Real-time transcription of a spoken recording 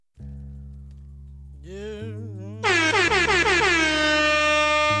Keeping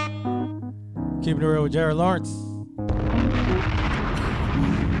it real with Jared Lawrence.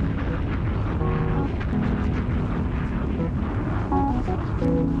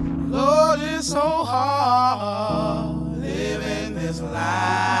 Lord, it's so hard living this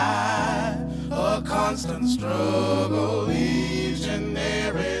life, a constant struggle each and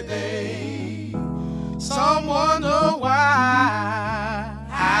every day. Some wonder why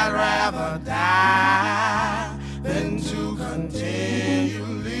I'd rather die than to continue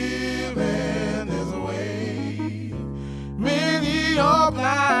living this way. Many are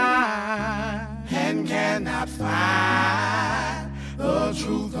blind and cannot find the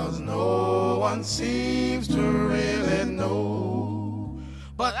truth, 'cause no one seems to really know.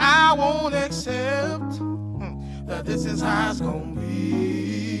 But I won't accept that this is how it's gonna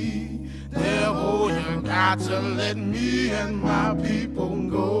be. Devil, you got to let me and my people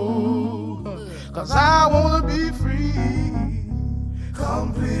go. 'Cause I wanna be free,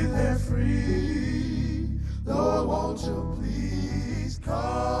 completely free. Lord, won't you please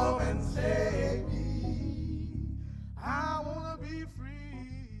come and save me? I wanna be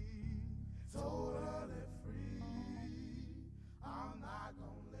free, totally free. I'm not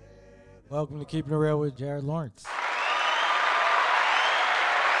gonna let it. Welcome to Keeping It Real with Jared Lawrence.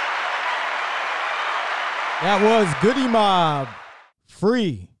 That was Goody Mob,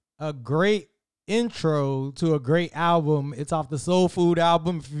 Free, a great intro to a great album. It's off the Soul Food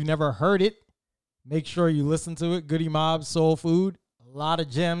album. If you've never heard it, make sure you listen to it. Goody Mob, Soul Food. A lot of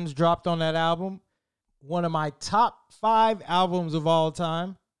gems dropped on that album. One of my top 5 albums of all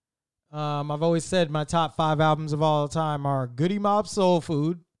time. I've always said my top 5 albums of all time are Goody Mob, Soul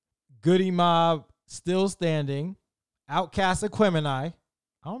Food, Goody Mob, Still Standing, Outkast, Aquemini. I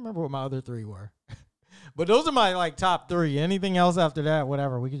don't remember what my other 3 were. But those are my top 3. Anything else after that,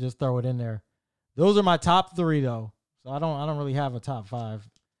 whatever, we could just throw it in there. Those are my top 3 though. So I don't really have a top 5.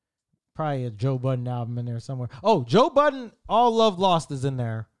 Probably a Joe Budden album in there somewhere. Oh, Joe Budden, All Love Lost is in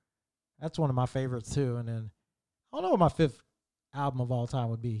there. That's one of my favorites too. And then I don't know what my 5th album of all time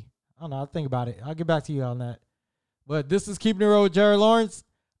would be. I don't know. I'll think about it. I'll get back to you on that. But this is Keeping It Real with Jared Lawrence.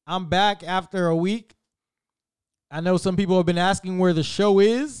 I'm back after a week. I know some people have been asking where the show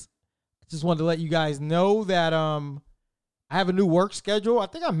is. Just wanted to let you guys know that I have a new work schedule. I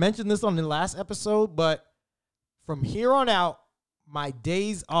think I mentioned this on the last episode, but from here on out, my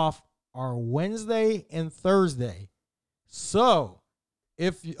days off are Wednesday and Thursday. So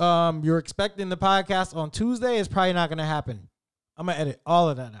if you're expecting the podcast on Tuesday, it's probably not going to happen. I'm going to edit all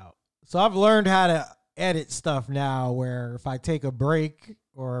of that out. So I've learned how to edit stuff now where if I take a break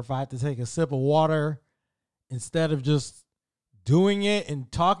or if I have to take a sip of water, instead of just doing it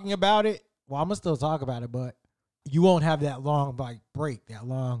and talking about it, well, I'm going to still talk about it, but you won't have that long break, that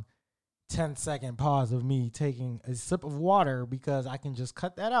long 10-second pause of me taking a sip of water because I can just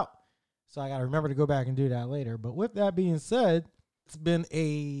cut that out. So I got to remember to go back and do that later. But with that being said, it's been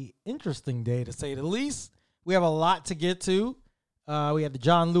a interesting day to say the least. We have a lot to get to. We had the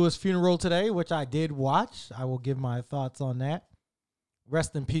John Lewis funeral today, which I did watch. I will give my thoughts on that.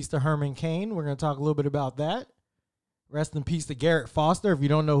 Rest in peace to Herman Cain. We're going to talk a little bit about that. Rest in peace to Garrett Foster. If you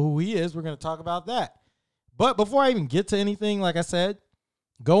don't know who he is, we're going to talk about that. But before I even get to anything, like I said,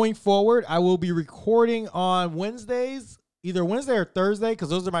 going forward, I will be recording on Wednesdays, either Wednesday or Thursday, because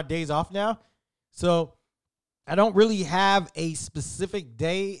those are my days off now. So I don't really have a specific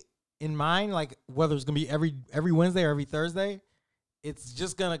day in mind, like whether it's going to be every Wednesday or every Thursday. It's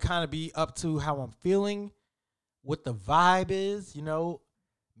just going to kind of be up to how I'm feeling, what the vibe is, you know.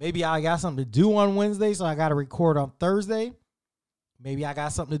 Maybe I got something to do on Wednesday, so I got to record on Thursday. Maybe I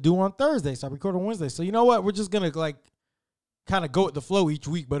got something to do on Thursday, so I record on Wednesday. So you know what? We're just going to kind of go with the flow each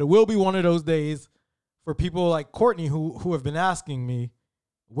week, but it will be one of those days for people like Courtney who have been asking me,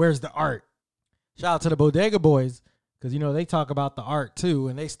 where's the art? Shout out to the Bodega Boys, because, you know, they talk about the art too,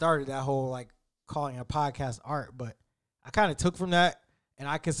 and they started that whole calling a podcast art, but I kind of took from that, and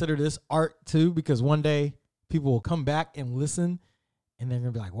I consider this art too, because one day people will come back and listen, and they're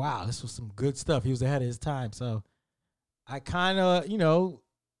going to be like, wow, this was some good stuff. He was ahead of his time. So I kind of, you know,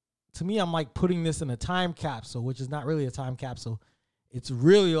 to me, I'm like putting this in a time capsule, which is not really a time capsule. It's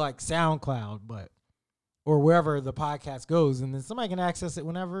really like SoundCloud, or wherever the podcast goes. And then somebody can access it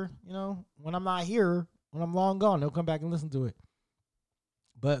whenever, you know, when I'm not here, when I'm long gone, they'll come back and listen to it.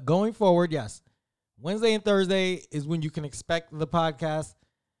 But going forward, yes, Wednesday and Thursday is when you can expect the podcast.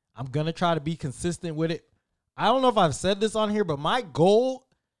 I'm going to try to be consistent with it. I don't know if I've said this on here, but my goal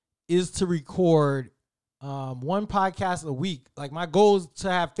is to record one podcast a week. Like, my goal is to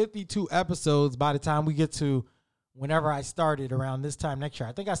have 52 episodes by the time we get to whenever I started around this time next year.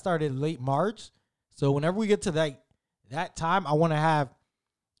 I think I started late March. So whenever we get to that time, I want to have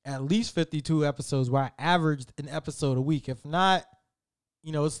at least 52 episodes where I averaged an episode a week. If not,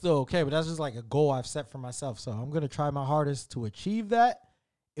 it's still okay. But that's just like a goal I've set for myself. So I'm going to try my hardest to achieve that.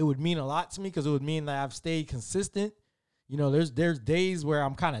 It would mean a lot to me because it would mean that I've stayed consistent. There's days where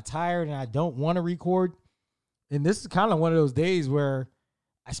I'm kind of tired and I don't want to record. And this is kind of one of those days where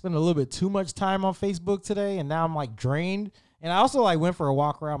I spent a little bit too much time on Facebook today, and now I'm like drained. And I also like went for a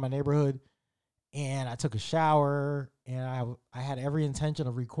walk around my neighborhood, and I took a shower, and I had every intention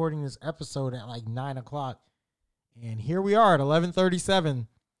of recording this episode at like 9 o'clock. And here we are at 11:37,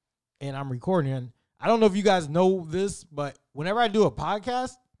 and I'm recording. And I don't know if you guys know this, but whenever I do a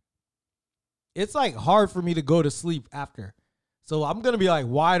podcast, it's like hard for me to go to sleep after. So I'm going to be like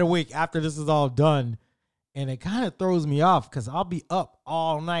wide awake after this is all done. And it kind of throws me off because I'll be up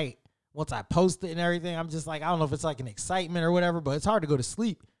all night once I post it and everything. I'm just like, I don't know if it's like an excitement or whatever, but it's hard to go to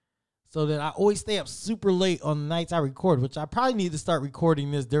sleep. So then I always stay up super late on the nights I record, which I probably need to start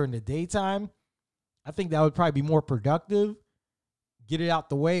recording this during the daytime. I think that would probably be more productive. Get it out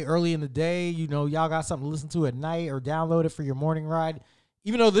the way early in the day. Y'all got something to listen to at night or download it for your morning ride.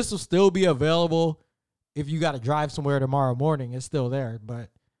 Even though this will still be available if you got to drive somewhere tomorrow morning, it's still there. But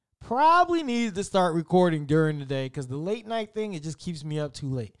probably need to start recording during the day because the late night thing, it just keeps me up too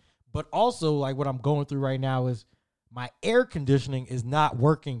late. But also, like what I'm going through right now is my air conditioning is not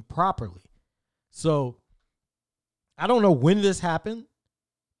working properly. So I don't know when this happened.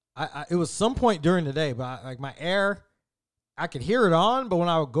 It was some point during the day, but like my air, I could hear it on, but when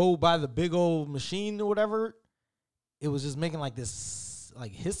I would go by the big old machine or whatever, it was just making like this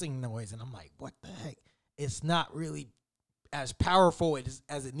like hissing noise. And I'm like, what the heck? It's not really as powerful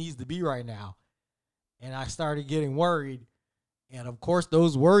as it needs to be right now. And I started getting worried. And of course,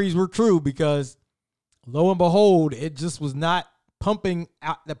 those worries were true because lo and behold, it just was not pumping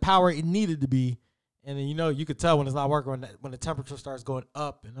out the power it needed to be. And then, you could tell when it's not working when the temperature starts going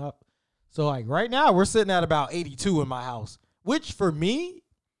up and up. So like right now, we're sitting at about 82 in my house, which for me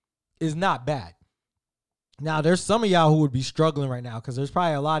is not bad. Now, there's some of y'all who would be struggling right now because there's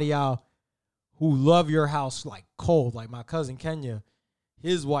probably a lot of y'all who love your house like cold. Like my cousin Kenya,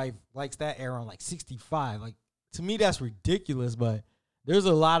 his wife likes that air on like 65. Like to me, that's ridiculous. But there's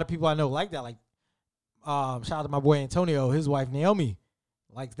a lot of people I know like that. Like shout out to my boy Antonio, his wife Naomi,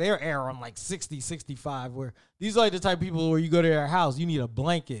 like their air on like 60, 65. Where these are like the type of people where you go to their house, you need a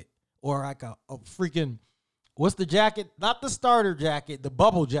blanket or like a freaking, what's the jacket? Not the starter jacket, the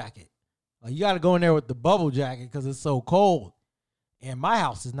bubble jacket. Like you got to go in there with the bubble jacket because it's so cold. And my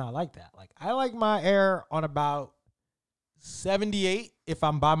house is not like that. Like I like my air on about 78 if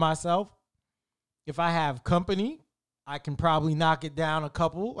I'm by myself. If I have company, I can probably knock it down a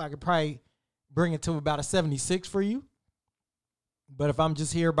couple. I could probably bring it to about a 76 for you. But if I'm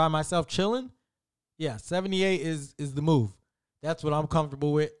just here by myself chilling, yeah, 78 is the move. That's what I'm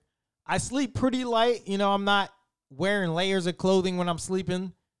comfortable with. I sleep pretty light. I'm not wearing layers of clothing when I'm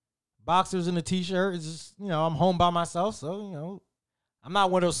sleeping. Boxers and a t-shirt. It's just, I'm home by myself. So, I'm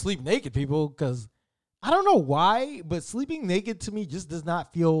not one of those sleep naked people because I don't know why, but sleeping naked to me just does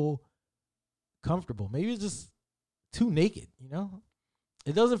not feel comfortable. Maybe it's just too naked,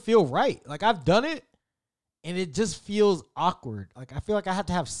 It doesn't feel right. Like I've done it and it just feels awkward. Like I feel like I have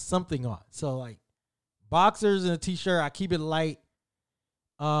to have something on. So like boxers and a t-shirt, I keep it light.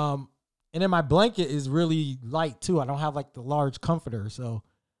 And then my blanket is really light too. I don't have like the large comforter. So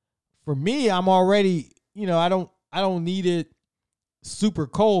for me, I'm already, I don't need it super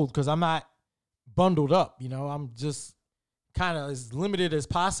cold because I'm not bundled up. I'm just kind of as limited as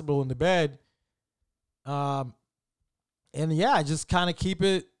possible in the bed. And yeah, I just kind of keep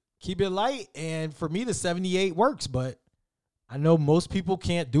it light. And for me, the 78 works, but I know most people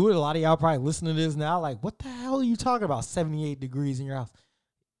can't do it. A lot of y'all probably listening to this now, like, what the hell are you talking about? 78 degrees in your house.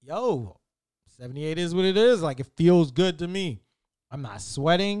 Yo, 78 is what it is. Like, it feels good to me. I'm not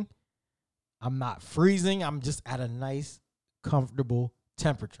sweating. I'm not freezing. I'm just at a nice, comfortable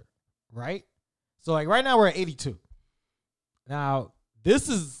temperature, right? So, like, right now we're at 82. Now, this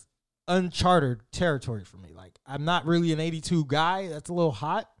is uncharted territory for me. Like, I'm not really an 82 guy. That's a little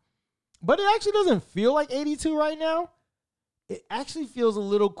hot. But it actually doesn't feel like 82 right now. It actually feels a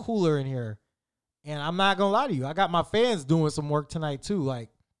little cooler in here. And I'm not going to lie to you. I got my fans doing some work tonight, too. Like,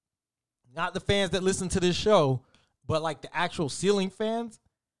 not the fans that listen to this show, but, like, the actual ceiling fans.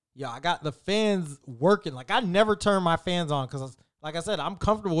 Yeah, I got the fans working. Like, I never turn my fans on because, like I said, I'm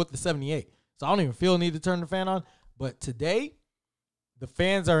comfortable with the 78. So I don't even feel a need to turn the fan on. But today, the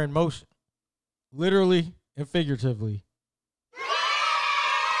fans are in motion. Literally and figuratively.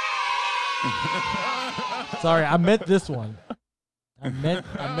 Sorry, I meant this one. I meant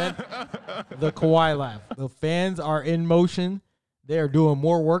the Kawhi laugh. The fans are in motion. They are doing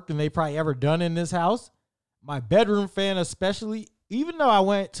more work than they probably ever done in this house. My bedroom fan especially, even though I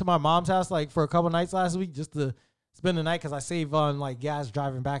went to my mom's house like for a couple nights last week just to spend the night because I save on like gas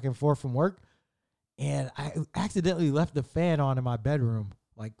driving back and forth from work. And I accidentally left the fan on in my bedroom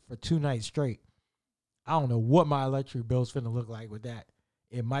like for 2 nights straight. I don't know what my electric bill's finna look like with that.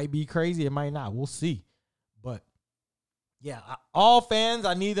 It might be crazy. It might not. We'll see. But yeah, all fans,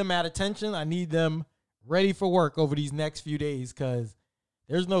 I need them at attention. I need them ready for work over these next few days because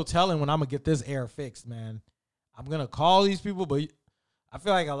there's no telling when I'm going to get this air fixed, man. I'm going to call these people, but I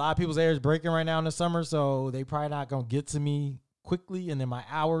feel like a lot of people's air is breaking right now in the summer, so they probably not going to get to me quickly. And then my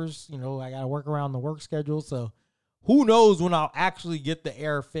hours, I got to work around the work schedule. So who knows when I'll actually get the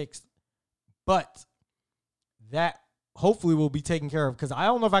air fixed. But that hopefully will be taken care of because I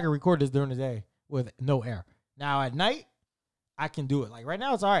don't know if I can record this during the day with no air. Now at night, I can do it. Like right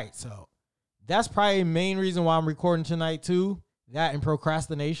now, it's all right. So that's probably the main reason why I'm recording tonight too. That and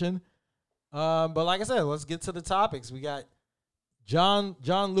procrastination. But like I said, let's get to the topics. We got John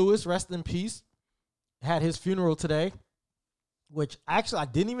Lewis, rest in peace, had his funeral today, which actually I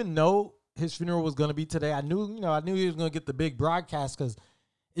didn't even know his funeral was going to be today. I knew he was going to get the big broadcast because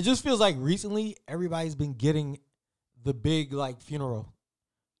it just feels like recently everybody's been getting the big like funeral.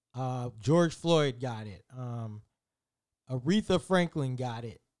 George Floyd got it. Aretha Franklin got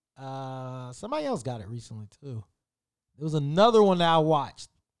it. Somebody else got it recently too. There was another one that I watched,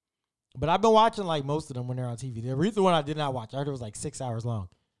 but I've been watching like most of them when they're on TV. The Aretha one I did not watch. I heard it was like 6 hours long,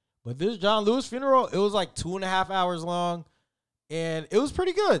 but this John Lewis funeral, it was like 2.5 hours long, and it was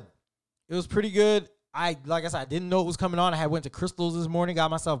pretty good. Like I said, I didn't know it was coming on. I went to Crystal's this morning, got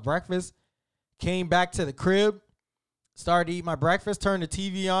myself breakfast, came back to the crib, started to eat my breakfast, turned the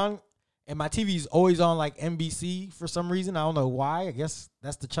TV on, and my TV is always on like NBC for some reason. I don't know why. I guess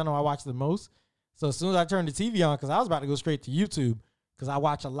that's the channel I watch the most. So as soon as I turned the TV on, because I was about to go straight to YouTube, because I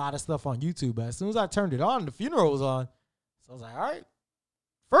watch a lot of stuff on YouTube, but as soon as I turned it on, the funeral was on. So I was like, all right.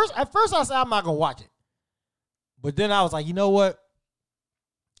 At first I said I'm not going to watch it. But then I was like, you know what?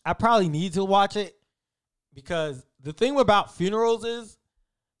 I probably need to watch it because the thing about funerals is,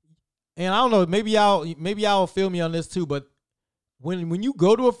 and I don't know, maybe y'all feel me on this too, but when you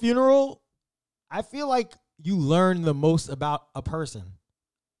go to a funeral, I feel like you learn the most about a person.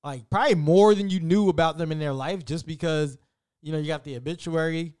 Like probably more than you knew about them in their life just because, you got the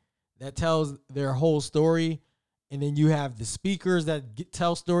obituary that tells their whole story. And then you have the speakers that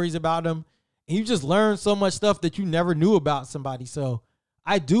tell stories about them. And you just learn so much stuff that you never knew about somebody. So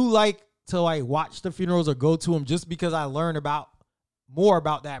I do like to like watch the funerals or go to them just because I learn more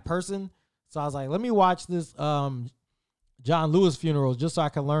about that person. So I was like, let me watch this John Lewis funeral just so I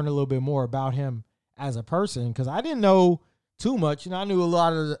can learn a little bit more about him as a person because I didn't know too much. I knew a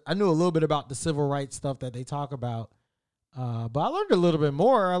little bit about the civil rights stuff that they talk about, but I learned a little bit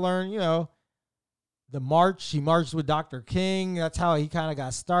more. I learned, the march. He marched with Dr. King. That's how he kind of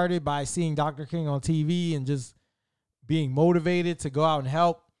got started, by seeing Dr. King on TV and just being motivated to go out and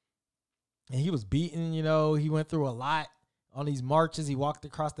help. And he was beaten. He went through a lot on these marches. He walked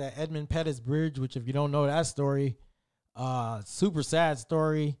across that Edmund Pettus Bridge, which if you don't know that story, super sad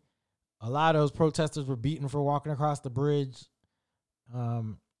story. A lot of those protesters were beaten for walking across the bridge.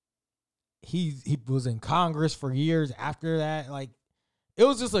 He was in Congress for years after that. Like, it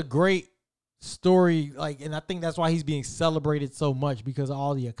was just a great story. Like, and I think that's why he's being celebrated so much, because of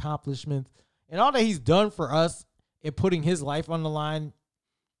all the accomplishments and all that he's done for us and putting his life on the line,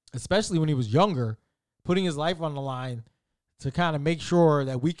 especially when he was younger, putting his life on the line to kind of make sure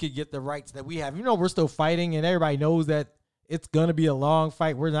that we could get the rights that we have. We're still fighting, and everybody knows that it's going to be a long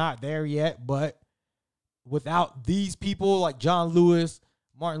fight. We're not there yet, but without these people like John Lewis,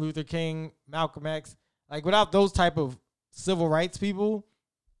 Martin Luther King, Malcolm X, like without those type of civil rights people,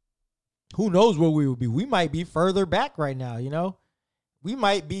 who knows where we would be? We might be further back right now, We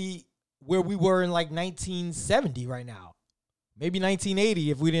might be where we were in like 1970 right now. Maybe 1980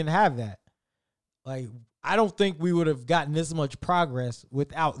 if we didn't have that. Like, I don't think we would have gotten this much progress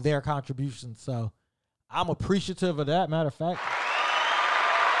without their contributions. So I'm appreciative of that. Matter of fact,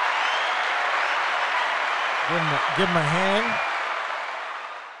 give him a hand.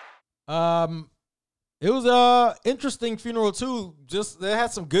 It was a interesting funeral too. Just they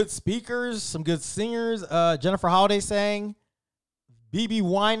had some good speakers, some good singers. Jennifer Holiday sang. BB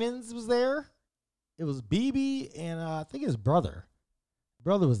Winans was there. It was BB and I think his brother.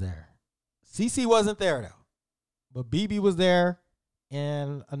 Brother was there. CeCe wasn't there though, but BB was there,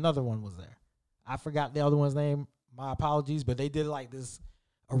 and another one was there. I forgot the other one's name. My apologies, but they did like this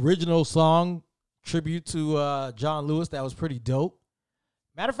original song tribute to John Lewis that was pretty dope.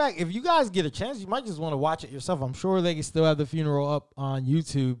 Matter of fact, if you guys get a chance, you might just want to watch it yourself. I'm sure they can still have the funeral up on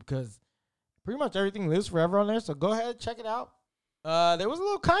YouTube because pretty much everything lives forever on there. So go ahead, check it out. There was a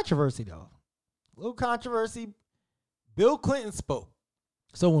little controversy, though. A little controversy. Bill Clinton spoke.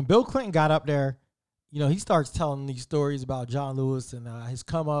 So when Bill Clinton got up there, he starts telling these stories about John Lewis and his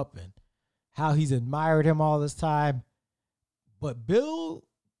come up and how he's admired him all this time. But Bill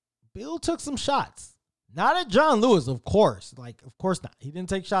took some shots. Not at John Lewis, of course. Of course not. He didn't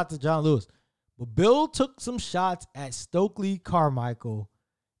take shots at John Lewis. But Bill took some shots at Stokely Carmichael,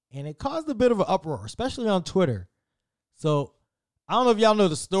 and it caused a bit of an uproar, especially on Twitter. So I don't know if y'all know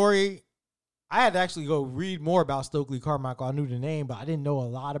the story. I had to actually go read more about Stokely Carmichael. I knew the name, but I didn't know a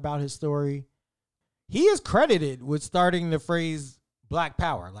lot about his story. He is credited with starting the phrase Black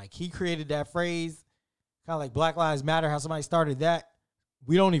Power. Like, he created that phrase, kind of like Black Lives Matter, how somebody started that.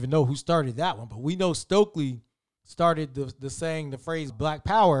 We don't even know who started that one, but we know Stokely started the saying, the phrase Black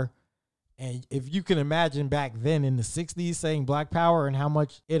Power. And if you can imagine back then in the 60s saying Black Power and how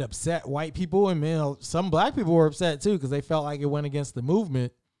much it upset white people, and some black people were upset too because they felt like it went against the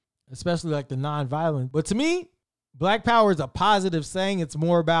movement, especially like the nonviolent. But to me, Black Power is a positive saying. It's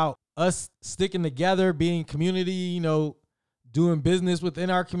more about us sticking together, being community, doing business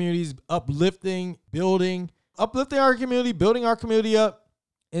within our communities, uplifting our community, building our community up.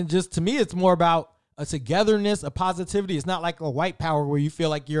 And just, to me, it's more about a togetherness, a positivity. It's not like a white power where you feel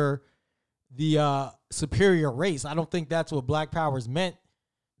like you're the superior race. I don't think that's what Black Power is meant.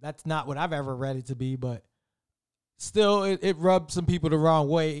 That's not what I've ever read it to be. But still, it rubbed some people the wrong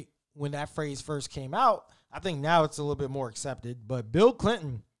way when that phrase first came out. I think now it's a little bit more accepted. But Bill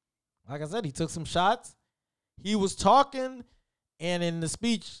Clinton, like I said, he took some shots. He was talking, and in the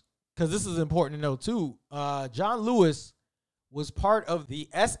speech, because this is important to know too, John Lewis was part of the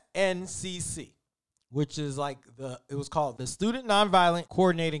SNCC, which is it was called the Student Nonviolent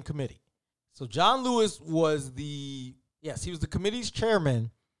Coordinating Committee. So John Lewis was he was the committee's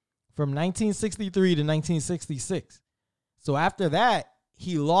chairman from 1963 to 1966. So after that,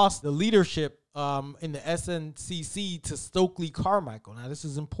 he lost the leadership in the SNCC to Stokely Carmichael. Now, this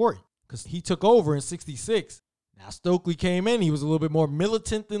is important because he took over in 66. Now, Stokely came in. He was a little bit more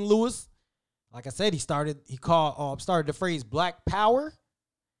militant than Lewis. Like I said, he started the phrase Black Power.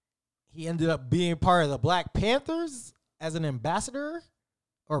 He ended up being part of the Black Panthers as an ambassador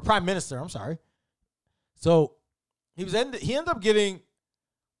or prime minister. I'm sorry. So he ended up getting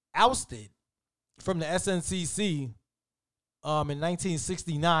ousted from the SNCC in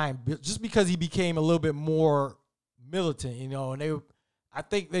 1969 just because he became a little bit more militant, and I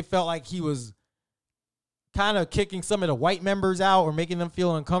think they felt like he was kind of kicking some of the white members out or making them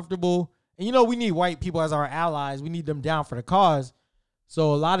feel uncomfortable. And, we need white people as our allies. We need them down for the cause.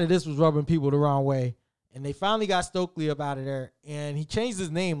 So a lot of this was rubbing people the wrong way. And they finally got Stokely up out of there. And he changed his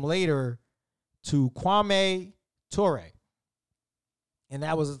name later to Kwame Ture. And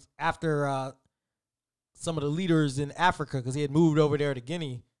that was after some of the leaders in Africa, because he had moved over there to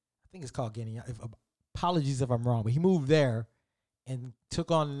Guinea. I think it's called Guinea. Apologies if I'm wrong. But he moved there and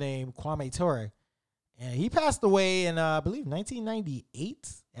took on the name Kwame Ture. And he passed away in, I believe, 1998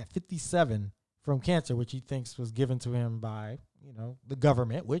 at 57 from cancer, which he thinks was given to him by, the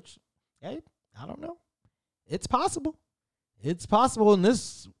government, which, hey, I don't know. It's possible. It's possible. And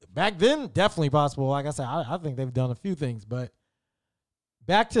this, back then, definitely possible. Like I said, I think they've done a few things. But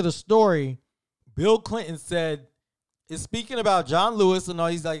back to the story, Bill Clinton is speaking about John Lewis, and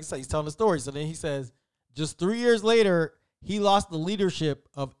he's telling the story. So then he says, just 3 years later, he lost the leadership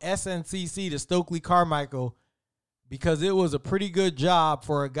of SNCC to Stokely Carmichael because it was a pretty good job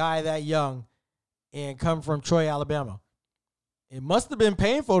for a guy that young and come from Troy, Alabama. It must have been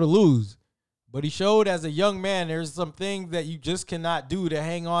painful to lose, but he showed as a young man there's some things that you just cannot do to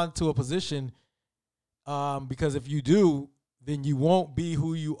hang on to a position because if you do, then you won't be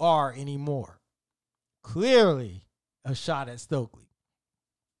who you are anymore. Clearly a shot at Stokely.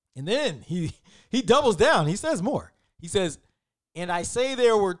 And then he doubles down. He says more. He says, and I say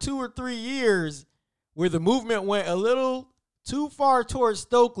there were 2 or 3 years where the movement went a little too far towards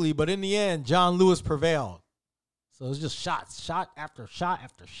Stokely, but in the end, John Lewis prevailed. So it was just shot after shot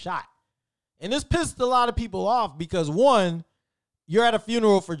after shot. And this pissed a lot of people off because, one, you're at a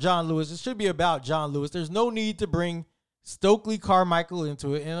funeral for John Lewis. It should be about John Lewis. There's no need to bring Stokely Carmichael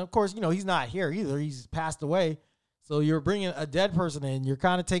into it. And, of course, he's not here either. He's passed away. So you're bringing a dead person in. You're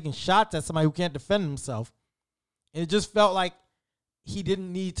kind of taking shots at somebody who can't defend himself. And it just felt like he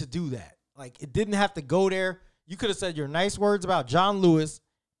didn't need to do that. Like, it didn't have to go there. You could have said your nice words about John Lewis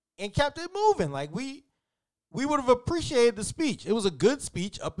and kept it moving. Like, we would have appreciated the speech. It was a good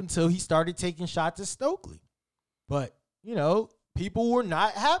speech up until he started taking shots at Stokely. But, people were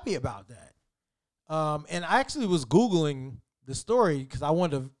not happy about that. And I actually was Googling the story because I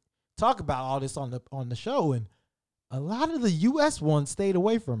wanted to talk about all this on the show, and a lot of the U.S. ones stayed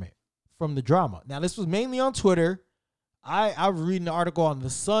away from it, from the drama. Now, this was mainly on Twitter. I was reading an article on the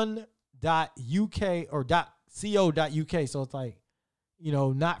sun.uk or .co.uk, so it's like,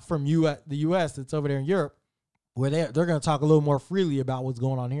 not from the U.S., it's over there in Europe, where they're going to talk a little more freely about what's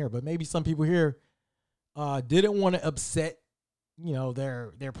going on here. But maybe some people here didn't want to upset,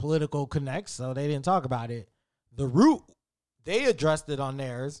 their political connects, so they didn't talk about it. The Root, they addressed it on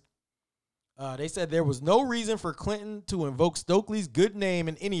theirs. They said there was no reason for Clinton to invoke Stokely's good name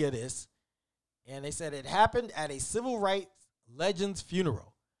in any of this. And they said it happened at a civil rights legend's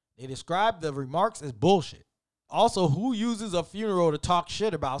funeral. They described the remarks as bullshit. Also, who uses a funeral to talk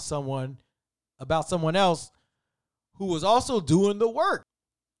shit about someone else who was also doing the work?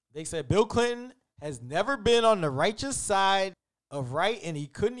 They said Bill Clinton has never been on the righteous side of right, and he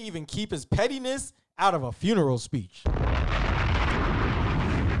couldn't even keep his pettiness out of a funeral speech.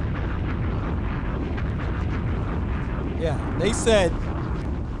 Yeah, they said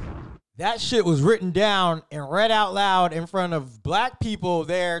that shit was written down and read out loud in front of black people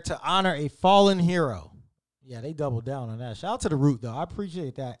there to honor a fallen hero. Yeah, they doubled down on that. Shout out to the Root, though. I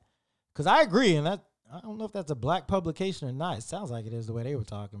appreciate that. Because I agree, and I don't know if that's a black publication or not. It sounds like it is the way they were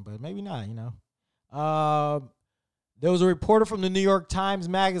talking, but maybe not, There was a reporter from the New York Times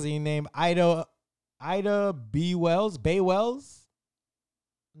Magazine named Ida Baywells.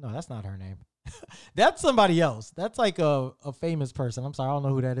 No, that's not her name. That's somebody else. That's like a famous person. I'm sorry, I don't know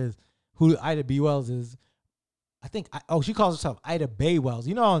who that is. Who Ida B. Wells is. I think, she calls herself Ida Baywells.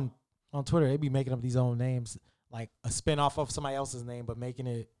 On Twitter, they be making up these own names, like a spinoff of somebody else's name, but making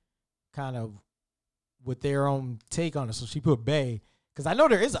it kind of with their own take on it. So she put Bay, because I know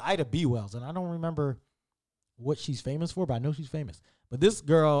there is an Ida B. Wells, and I don't remember what she's famous for, but I know she's famous. But this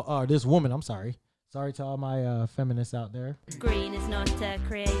girl, this woman, I'm sorry. Sorry to all my feminists out there. Green is not a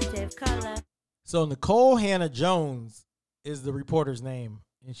creative color. So Nicole Hannah-Jones is the reporter's name,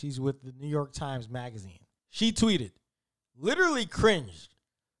 and she's with the New York Times Magazine. She tweeted, literally cringed.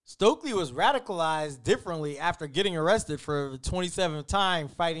 Stokely was radicalized differently after getting arrested for the 27th time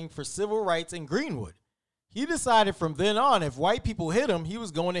fighting for civil rights in Greenwood. He decided from then on, if white people hit him, he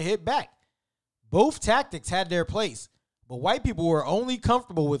was going to hit back. Both tactics had their place, but white people were only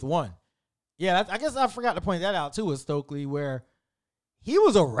comfortable with one. Yeah, I guess I forgot to point that out too with Stokely, where he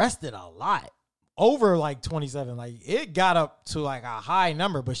was arrested a lot. Over like 27, like it got up to like a high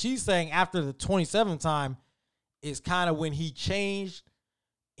number, but she's saying after the 27th time is kind of when he changed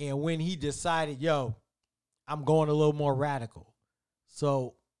and when he decided, I'm going a little more radical.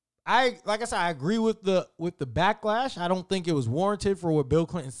 So like I said, I agree with the backlash. I don't think it was warranted for what Bill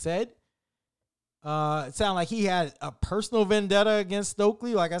Clinton said. It sounded like he had a personal vendetta against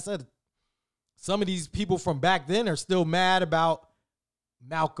Stokely. Like I said, some of these people from back then are still mad about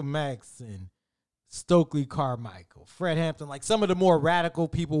Malcolm X and Stokely Carmichael, Fred Hampton, like some of the more radical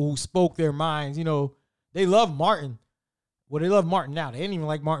people who spoke their minds. They love Martin. Well, they love Martin now. They didn't even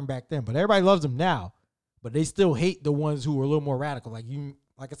like Martin back then, but everybody loves him now. But they still hate the ones who were a little more radical. Like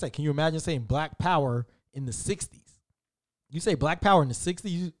I said, can you imagine saying Black Power in the 60s? You say Black Power in the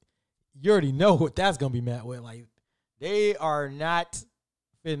 60s, you already know what that's going to be met with. Like, they are not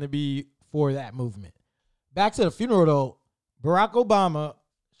finna be for that movement. Back to the funeral, though. Barack Obama,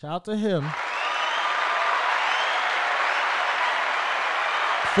 shout out to him.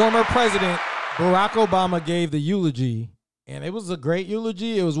 Former President Barack Obama gave the eulogy, and it was a great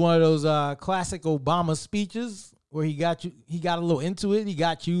eulogy. It was one of those classic Obama speeches where he got a little into it. He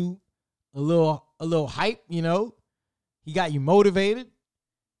got you a little hype, He got you motivated.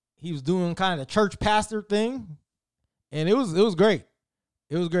 He was doing kind of the church pastor thing, and it was great.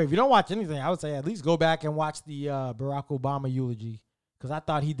 It was great. If you don't watch anything, I would say at least go back and watch the Barack Obama eulogy, because I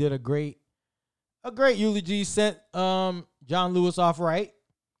thought he did a great eulogy. Sent John Lewis off right.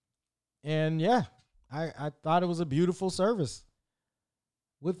 And yeah, I thought it was a beautiful service.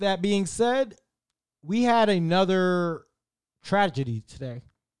 With that being said, we had another tragedy today.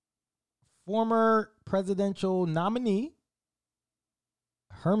 Former presidential nominee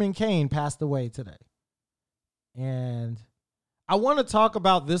Herman Cain passed away today. And I want to talk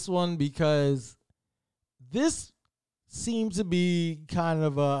about this one because this seems to be kind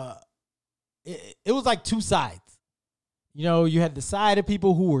of it was like two sides. You had the side of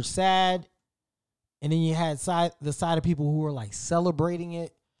people who were sad, and then you had the side of people who were like celebrating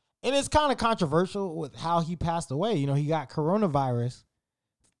it. And it's kind of controversial with how he passed away. He got coronavirus.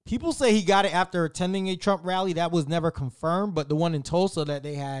 People say he got it after attending a Trump rally. That was never confirmed, but the one in Tulsa that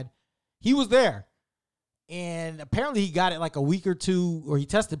they had, he was there. And apparently he got it like a week or two, or he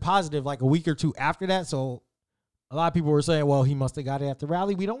tested positive like a week or two after that. So a lot of people were saying, well, he must have got it at the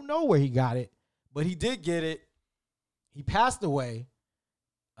rally. We don't know where he got it, but he did get it. He passed away.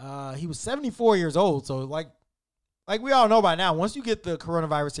 He was 74 years old. So like we all know by now, once you get the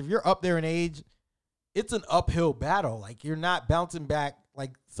coronavirus, if you're up there in age, it's an uphill battle. Like you're not bouncing back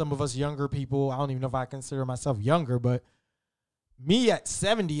like some of us younger people. I don't even know if I consider myself younger, but me at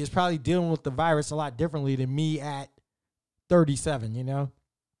 70 is probably dealing with the virus a lot differently than me at 37, you know?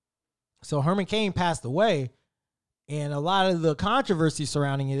 So Herman Cain passed away, and a lot of the controversy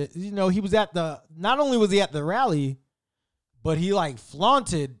surrounding it, you know, he was not only was he at the rally, but he like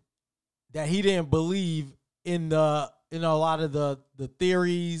flaunted that he didn't believe in a lot of the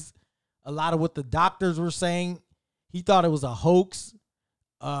theories, a lot of what the doctors were saying. He thought it was a hoax.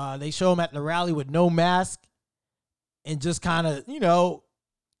 They show him at the rally with no mask and just kind of, you know,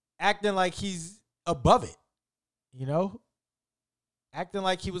 acting like he's above it, you know, acting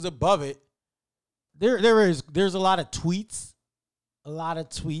like he was above it. There's a lot of tweets,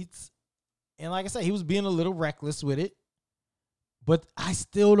 and like I said, he was being a little reckless with it. But I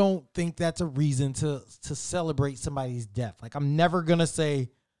still don't think that's a reason to celebrate somebody's death. Like, I'm never going to say,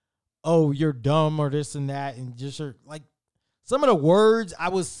 oh, you're dumb or this and that. And just like some of the words I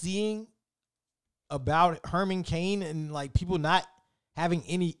was seeing about Herman Cain and like people not having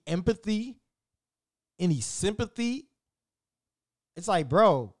any empathy, any sympathy. It's like,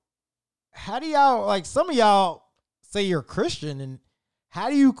 bro, how do y'all, like some of y'all say you're Christian, and how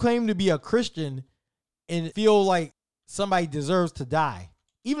do you claim to be a Christian and feel like somebody deserves to die?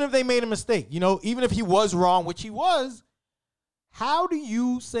 Even if they made a mistake, you know, even if he was wrong, which he was, how do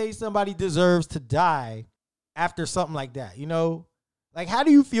you say somebody deserves to die after something like that? You know, like, how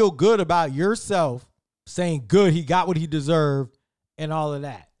do you feel good about yourself saying, good, he got what he deserved and all of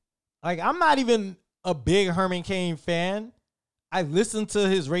that? Like, I'm not even a big Herman Cain fan. I listened to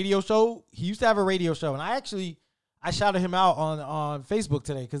his radio show. He used to have a radio show, and I shouted him out on Facebook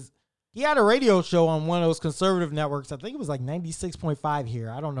today because he had a radio show on one of those conservative networks. I think it was like 96.5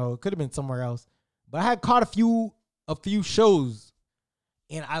 here. I don't know. It could have been somewhere else. But I had caught a few shows,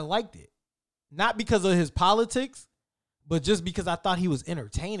 and I liked it. Not because of his politics, but just because I thought he was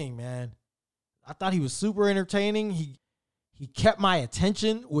entertaining, man. I thought he was super entertaining. He kept my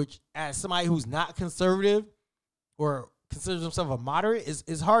attention, which as somebody who's not conservative or considers himself a moderate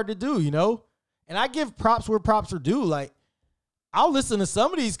is hard to do, you know? And I give props where props are due. Like, I'll listen to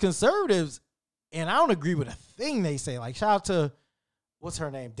some of these conservatives, and I don't agree with a thing they say. Like, shout out to, what's her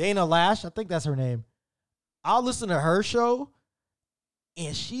name? Dana Lash. I think that's her name. I'll listen to her show,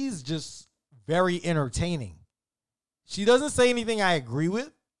 and she's just very entertaining. She doesn't say anything I agree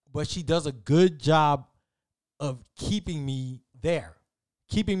with, but she does a good job of keeping me there,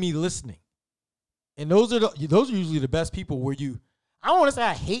 keeping me listening. And those are usually the best people where I don't want to say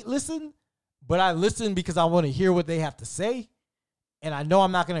I hate listen, but I listen because I want to hear what they have to say. And I know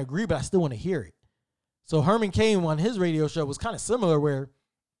I'm not going to agree, but I still want to hear it. So Herman Cain on his radio show was kind of similar, where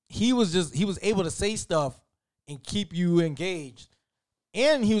he was able to say stuff and keep you engaged.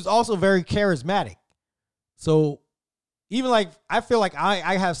 And he was also very charismatic. So even like, I feel like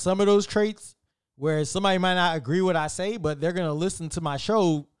I have some of those traits where somebody might not agree with what I say, but they're going to listen to my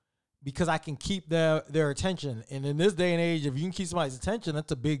show because I can keep their attention. And in this day and age, if you can keep somebody's attention,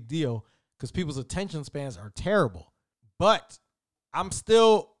 that's a big deal because people's attention spans are terrible. But I'm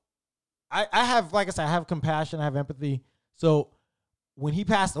still, I have, like I said, I have compassion, I have empathy. So when he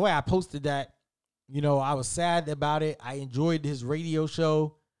passed away, I posted that, you know, I was sad about it. I enjoyed his radio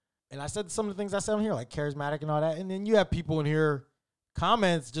show. And I said some of the things I said on here, like charismatic and all that. And then you have people in here,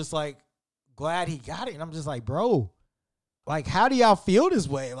 comments just like, glad he got it. And I'm just like, bro, like, how do y'all feel this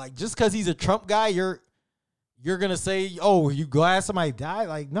way? Like, just because he's a Trump guy, you're going to say, oh, you glad somebody died?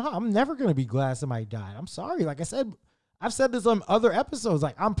 Like, no, I'm never going to be glad somebody died. I'm sorry. Like I said, I've said this on other episodes,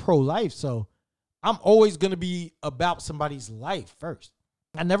 like, I'm pro-life, so I'm always going to be about somebody's life first.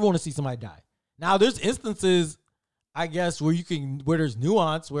 I never want to see somebody die. Now, there's instances, I guess, where there's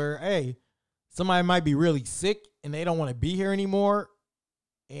nuance, where, hey, somebody might be really sick and they don't want to be here anymore.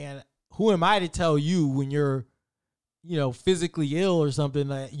 And who am I to tell you when you're, you know, physically ill or something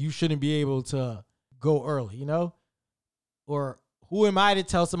that you shouldn't be able to go early, you know? Or who am I to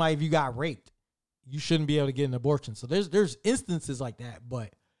tell somebody if you got raped, you shouldn't be able to get an abortion? So there's instances like that.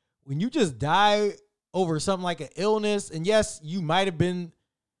 But when you just die over something like an illness, and yes, you might have been,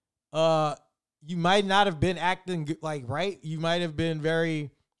 you might not have been acting like right. You might have been very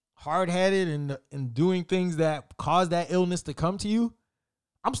hard-headed and doing things that caused that illness to come to you.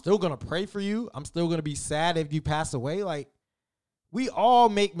 I'm still going to pray for you. I'm still going to be sad if you pass away. Like, We all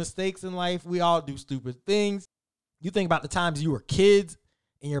make mistakes in life. We all do stupid things. You think about the times you were kids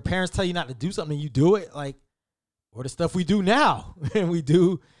and your parents tell you not to do something and you do it, like, or the stuff we do now and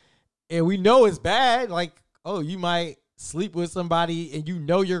we know it's bad. Like, oh, you might sleep with somebody and you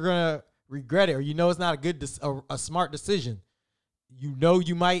know you're going to regret it, or you know it's not a smart decision. You know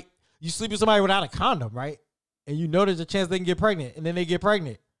you sleep with somebody without a condom, right? And you know there's a chance they can get pregnant, and then they get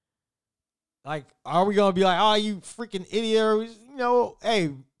pregnant. Like, are we going to be like, oh, you freaking idiot? Or, you know, hey,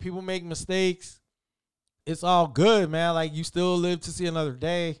 people make mistakes. It's all good, man. Like, you still live to see another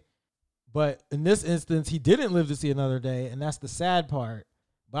day. But in this instance, he didn't live to see another day, and that's the sad part.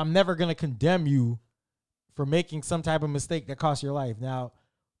 But I'm never going to condemn you for making some type of mistake that cost your life. Now,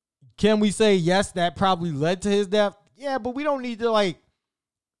 can we say, yes, that probably led to his death? Yeah, but we don't need to, like,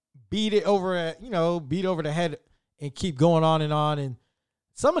 beat over the head and keep going on. And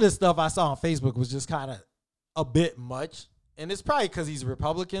some of this stuff I saw on Facebook was just kind of a bit much. And it's probably because he's a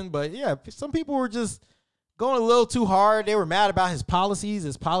Republican. But, yeah, some people were just going a little too hard. They were mad about his policies,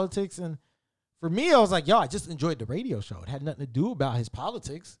 his politics. And for me, I was like, yo, I just enjoyed the radio show. It had nothing to do about his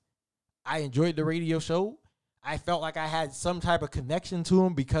politics. I enjoyed the radio show. I felt like I had some type of connection to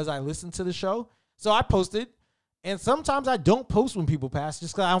him because I listened to the show. So I posted. And sometimes I don't post when people pass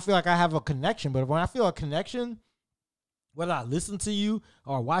just because I don't feel like I have a connection. But when I feel a connection, whether I listen to you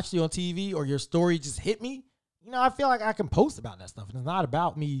or watch you on TV or your story just hit me, you know, I feel like I can post about that stuff. And it's not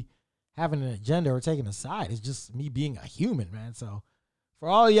about me having an agenda or taking a side. It's just me being a human, man. So for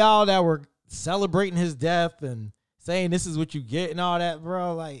all y'all that were celebrating his death and saying this is what you get and all that,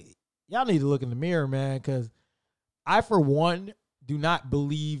 bro, like, y'all need to look in the mirror, man, because I, for one, do not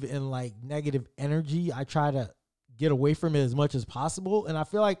believe in, like, negative energy. I try to get away from it as much as possible. And I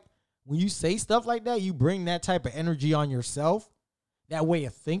feel like when you say stuff like that, you bring that type of energy on yourself, that way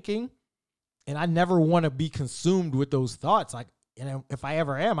of thinking. And I never want to be consumed with those thoughts. Like, and if I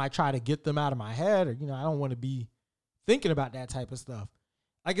ever am, I try to get them out of my head, or, you know, I don't want to be thinking about that type of stuff.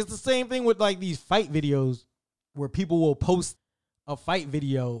 Like, it's the same thing with, like, these fight videos where people will post a fight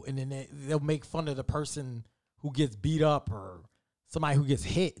video and then they'll make fun of the person who gets beat up or somebody who gets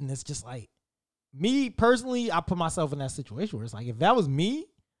hit. And it's just like, me personally, I put myself in that situation where it's like, if that was me,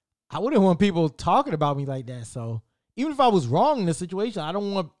 I wouldn't want people talking about me like that. So even if I was wrong in the situation, I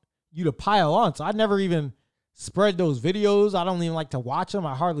don't want you to pile on. So I never even spread those videos. I don't even like to watch them.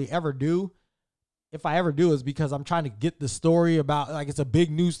 I hardly ever do. If I ever do, it's because I'm trying to get the story about, like, it's a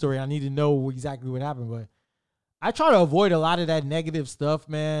big news story. I need to know exactly what happened. But I try to avoid a lot of that negative stuff,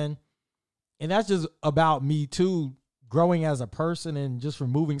 man. And that's just about me too, growing as a person and just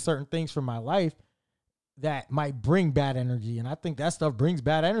removing certain things from my life that might bring bad energy. And I think that stuff brings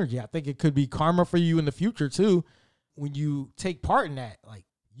bad energy. I think it could be karma for you in the future too, when you take part in that. Like,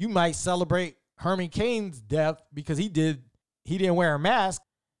 you might celebrate Herman Cain's death because he didn't wear a mask.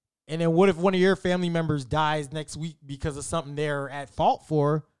 And then what if one of your family members dies next week because of something they're at fault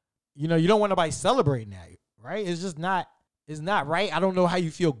for? You know, you don't want nobody celebrating that, right? It's just not, it's not right. I don't know how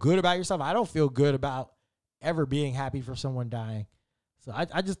you feel good about yourself. I don't feel good about ever being happy for someone dying. So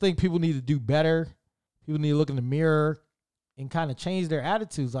I just think people need to do better. People need to look in the mirror and kind of change their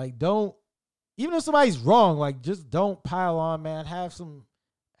attitudes. Like, don't, even if somebody's wrong, like, just don't pile on, man. Have some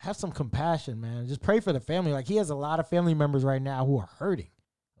compassion, man. Just pray for the family. Like, he has a lot of family members right now who are hurting.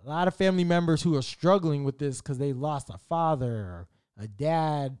 A lot of family members who are struggling with this because they lost a father or a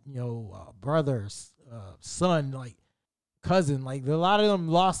dad, you know, a brother, son, like cousin. Like, a lot of them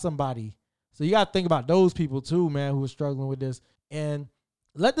lost somebody. So you got to think about those people too, man, who are struggling with this. And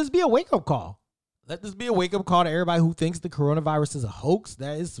let this be a wake-up call. Let this be a wake-up call to everybody who thinks the coronavirus is a hoax,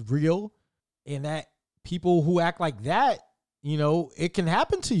 that is real, and that people who act like that, you know, it can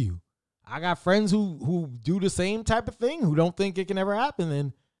happen to you. I got friends who do the same type of thing, who don't think it can ever happen.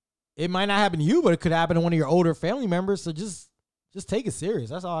 And it might not happen to you, but it could happen to one of your older family members. So just take it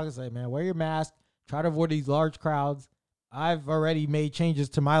serious. That's all I can say, man. Wear your mask. Try to avoid these large crowds. I've already made changes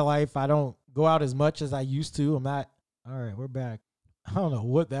to my life. I don't go out as much as I used to. I'm not. All right, we're back. I don't know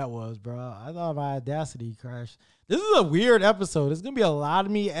what that was, bro. I thought my Audacity crashed. This is a weird episode. It's going to be a lot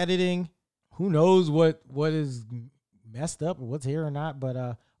of me editing. Who knows what is messed up or what's here or not. But,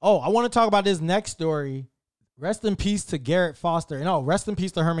 I want to talk about this next story. Rest in peace to Garrett Foster. And rest in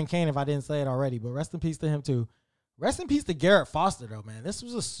peace to Herman Cain if I didn't say it already. But rest in peace to him too. Rest in peace to Garrett Foster, though, man. This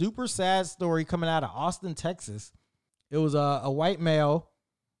was a super sad story coming out of Austin, Texas. It was a white male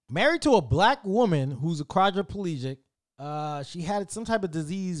married to a black woman who's a quadriplegic. She had some type of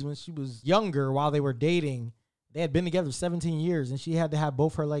disease when she was younger while they were dating. They had been together 17 years, and she had to have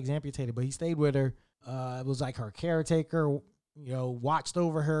both her legs amputated, but he stayed with her. It was like her caretaker, you know, watched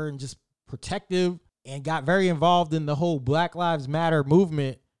over her and just protective. and got very involved in the whole Black Lives Matter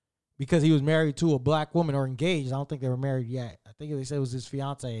movement because he was married to a black woman or engaged. I don't think they were married yet. I think they said it was his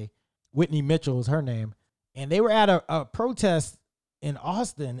fiance. Whitney Mitchell is her name. And they were at a protest in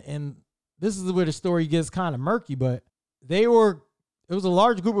Austin. And this is where the story gets kind of murky, but it was a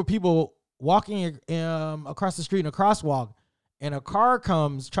large group of people walking across the street in a crosswalk. And a car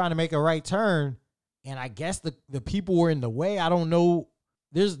comes trying to make a right turn. And I guess the people were in the way. I don't know.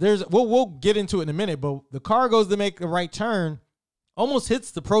 We'll get into it in a minute, but the car goes to make a right turn, almost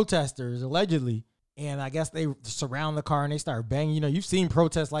hits the protesters, allegedly. And I guess they surround the car and they start banging. You know, you've seen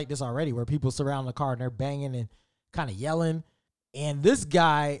protests like this already where people surround the car and they're banging and kind of yelling. And this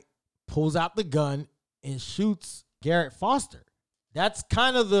guy pulls out the gun and shoots Garrett Foster. That's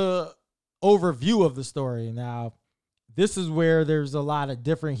kind of the overview of the story. Now, this is where there's a lot of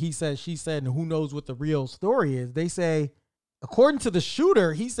different he said, she said, and who knows what the real story is. They say, according to the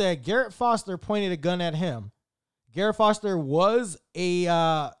shooter, he said Garrett Foster pointed a gun at him. Garrett Foster was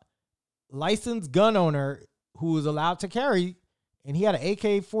a licensed gun owner who was allowed to carry, and he had an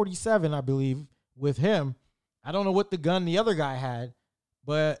AK-47, I believe, with him. I don't know what the gun the other guy had,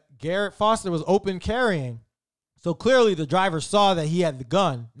 but Garrett Foster was open carrying. So clearly the driver saw that he had the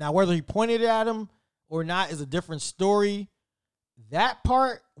gun. Now, whether he pointed it at him or not is a different story. That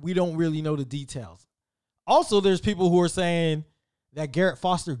part, we don't really know the details. Also, there's people who are saying that Garrett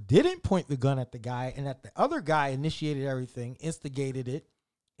Foster didn't point the gun at the guy and that the other guy initiated everything, instigated it.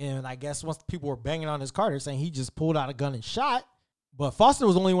 And I guess once people were banging on his car, they're saying he just pulled out a gun and shot. But Foster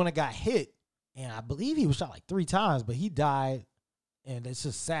was the only one that got hit. And I believe he was shot like 3 times, but he died. And it's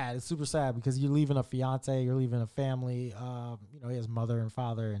just sad. It's super sad because you're leaving a fiance, you're leaving a family, his mother and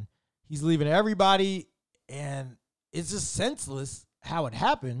father, and he's leaving everybody. And it's just senseless how it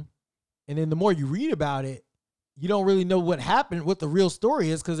happened. And then the more you read about it, you don't really know what happened, what the real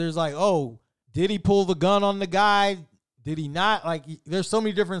story is, because there's like, oh, did he pull the gun on the guy? Did he not? Like, there's so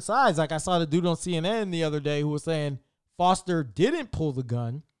many different sides. Like, I saw the dude on CNN the other day who was saying Foster didn't pull the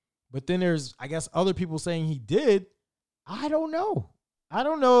gun, but then there's, I guess, other people saying he did. I don't know. I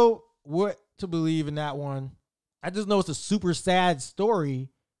don't know what to believe in that one. I just know it's a super sad story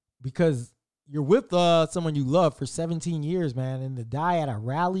because you're with someone you love for 17 years, man, and to die at a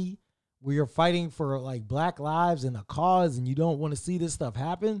rally where you're fighting for like black lives and a cause and you don't want to see this stuff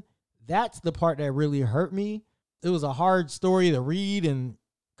happen. That's the part that really hurt me. It was a hard story to read and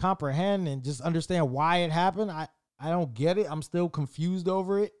comprehend and just understand why it happened. I don't get it. I'm still confused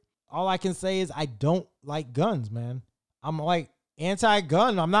over it. All I can say is I don't like guns, man. I'm like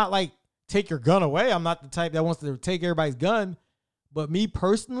anti-gun. I'm not like take your gun away. I'm not the type that wants to take everybody's gun. But me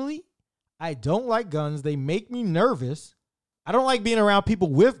personally, I don't like guns. They make me nervous. I don't like being around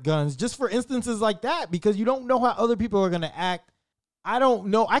people with guns just for instances like that because you don't know how other people are going to act. I don't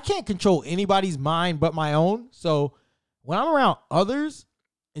know. I can't control anybody's mind but my own. So when I'm around others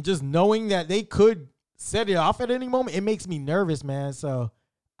and just knowing that they could set it off at any moment, it makes me nervous, man. So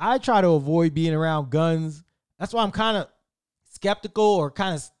I try to avoid being around guns. That's why I'm kind of skeptical or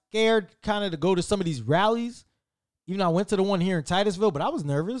kind of scared kind of to go to some of these rallies. Even though I went to the one here in Titusville, but I was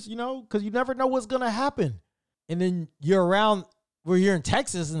nervous, because you never know what's going to happen. And then you're around where you're in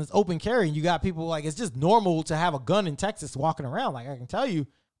Texas and it's open carry and you got people like, it's just normal to have a gun in Texas walking around. Like I can tell you,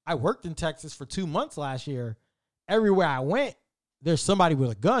 I worked in Texas for 2 months last year. Everywhere I went, there's somebody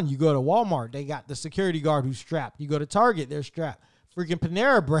with a gun. You go to Walmart, they got the security guard who's strapped. You go to Target, they're strapped. Freaking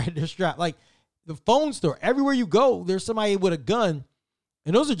Panera Bread, they're strapped. Like the phone store, everywhere you go, there's somebody with a gun.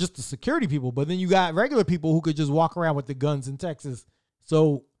 And those are just the security people. But then you got regular people who could just walk around with the guns in Texas.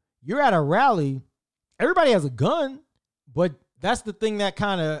 So you're at a rally. Everybody has a gun, but that's the thing that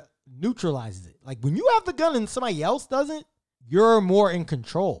kind of neutralizes it. Like when you have the gun and somebody else doesn't, you're more in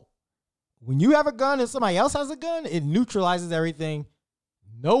control. When you have a gun and somebody else has a gun, it neutralizes everything.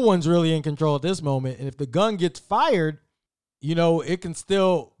 No one's really in control at this moment. And if the gun gets fired, it can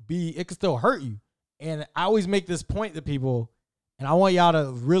still hurt you. And I always make this point to people, and I want y'all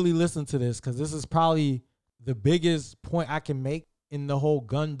to really listen to this because this is probably the biggest point I can make in the whole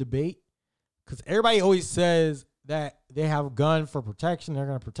gun debate. Because everybody always says that they have a gun for protection. They're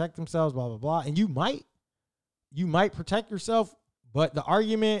going to protect themselves, blah, blah, blah. And you might protect yourself. But the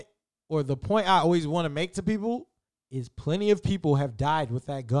argument or the point I always want to make to people is plenty of people have died with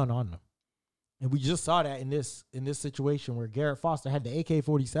that gun on them. And we just saw that in this situation where Garrett Foster had the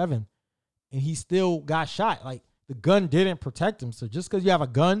AK-47 and he still got shot. Like the gun didn't protect him. So just because you have a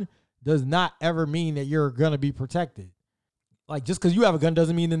gun does not ever mean that you're going to be protected. Like just because you have a gun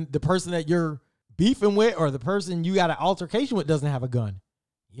doesn't mean the person that you're beefing with or the person you got an altercation with doesn't have a gun.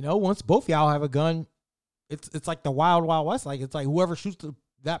 Once both y'all have a gun, it's like the wild, wild west. Like it's like whoever shoots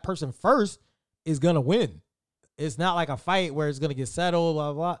that person first is going to win. It's not like a fight where it's going to get settled,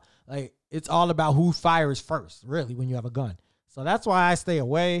 blah, blah, blah. Like, it's all about who fires first, really, when you have a gun. So that's why I stay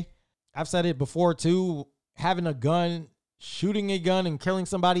away. I've said it before, too. Having a gun, shooting a gun and killing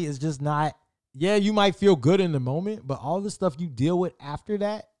somebody is just not, yeah, you might feel good in the moment, but all the stuff you deal with after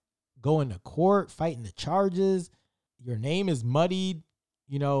that, going to court, fighting the charges, your name is muddied,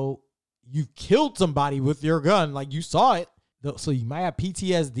 you know, you've killed somebody with your gun, like you saw it, so you might have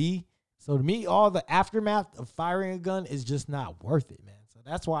PTSD. So to me, all the aftermath of firing a gun is just not worth it, man. So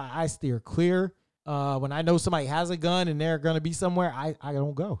that's why I steer clear. When I know somebody has a gun and they're going to be somewhere, I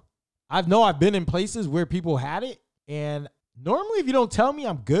don't go. I've been in places where people had it, and normally if you don't tell me,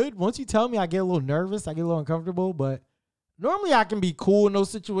 I'm good. Once you tell me, I get a little nervous, I get a little uncomfortable, but normally I can be cool in those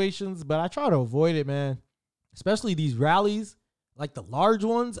situations, but I try to avoid it, man. Especially these rallies, like the large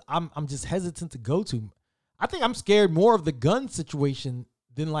ones, I'm just hesitant to go to. I think I'm scared more of the gun situation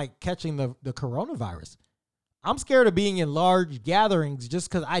than like catching the coronavirus. I'm scared of being in large gatherings just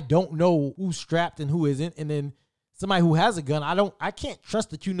because I don't know who's strapped and who isn't. And then somebody who has a gun, I can't trust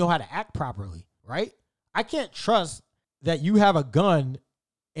that you know how to act properly, right? I can't trust that you have a gun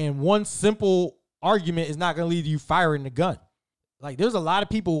and one simple argument is not going to lead to you firing the gun. Like, there's a lot of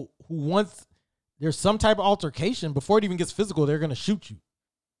people who once there's some type of altercation, before it even gets physical, they're going to shoot you.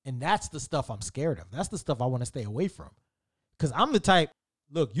 And that's the stuff I'm scared of. That's the stuff I want to stay away from. Because I'm the type,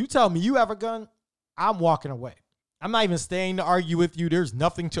 look, you tell me you have a gun, I'm walking away. I'm not even staying to argue with you. There's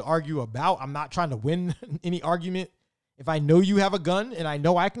nothing to argue about. I'm not trying to win any argument. If I know you have a gun and I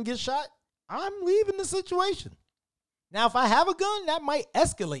know I can get shot, I'm leaving the situation. Now, if I have a gun, that might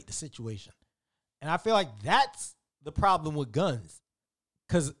escalate the situation. And I feel like that's the problem with guns.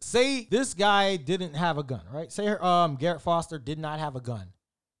 Because say this guy didn't have a gun, right? Say Garrett Foster did not have a gun.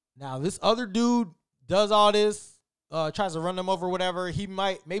 Now, this other dude does all this, tries to run them over, whatever.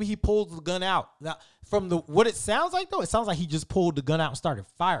 Maybe he pulls the gun out. Now, from what it sounds like, though, it sounds like he just pulled the gun out and started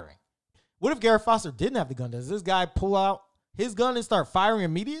firing. What if Garrett Foster didn't have the gun? Does this guy pull out his gun and start firing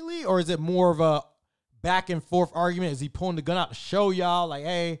immediately? Or is it more of a back and forth argument? Is he pulling the gun out to show y'all, like,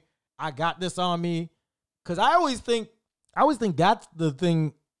 hey, I got this on me? Because I always think that's the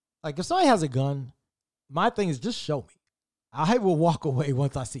thing. Like, if somebody has a gun, my thing is just show me. I will walk away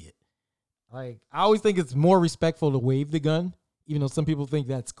once I see it. Like, I always think it's more respectful to wave the gun, even though some people think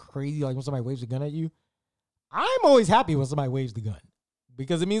that's crazy, like when somebody waves a gun at you. I'm always happy when somebody waves the gun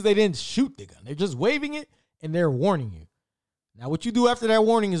because it means they didn't shoot the gun. They're just waving it and they're warning you. Now, what you do after that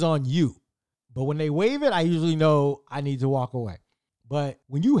warning is on you. But when they wave it, I usually know I need to walk away. But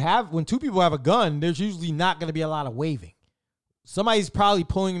when two people have a gun, there's usually not going to be a lot of waving. Somebody's probably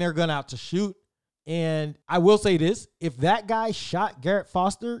pulling their gun out to shoot. And I will say this, if that guy shot Garrett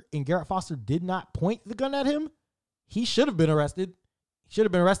Foster and Garrett Foster did not point the gun at him, he should have been arrested. He should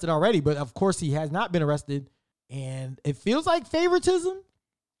have been arrested already, but of course he has not been arrested. And it feels like favoritism.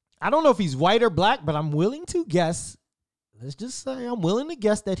 I don't know if he's white or black, but I'm willing to guess. Let's just say I'm willing to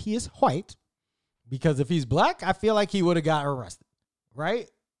guess that he is white. Because if he's black, I feel like he would have got arrested, right?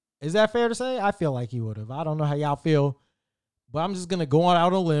 Is that fair to say? I feel like he would have. I don't know how y'all feel, but I'm just going to go out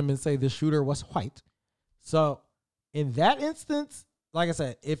on a limb and say the shooter was white. So in that instance, like I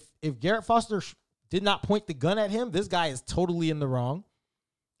said, if Garrett Foster did not point the gun at him, this guy is totally in the wrong.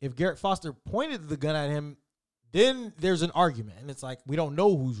 If Garrett Foster pointed the gun at him, then there's an argument. And it's like, we don't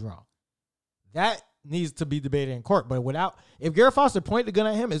know who's wrong. That needs to be debated in court. But if Garrett Foster pointed the gun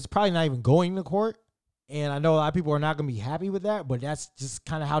at him, it's probably not even going to court. And I know a lot of people are not going to be happy with that, but that's just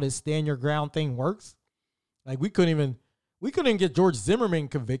kind of how this stand your ground thing works. Like, we couldn't even get George Zimmerman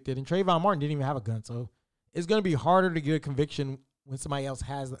convicted, and Trayvon Martin didn't even have a gun. So it's going to be harder to get a conviction when somebody else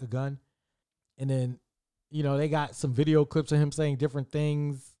has a gun. And then, they got some video clips of him saying different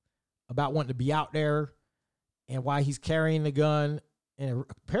things about wanting to be out there and why he's carrying the gun. And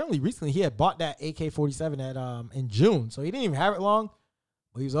apparently recently he had bought that AK-47 in June. So he didn't even have it long,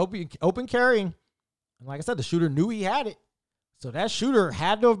 but he was open carrying. And like I said, the shooter knew he had it. So that shooter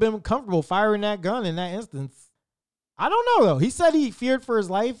had to have been comfortable firing that gun in that instance. I don't know, though. He said he feared for his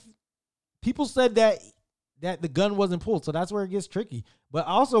life. People said that the gun wasn't pulled, so that's where it gets tricky. But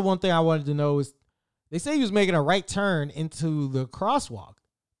also one thing I wanted to know is they say he was making a right turn into the crosswalk.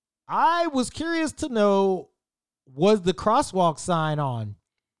 I was curious to know, was the crosswalk sign on?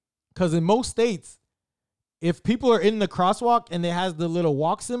 Because in most states, if people are in the crosswalk and it has the little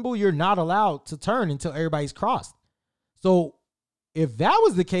walk symbol, you're not allowed to turn until everybody's crossed. So if that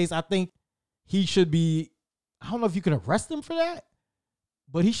was the case, I think he should be, I don't know if you can arrest him for that,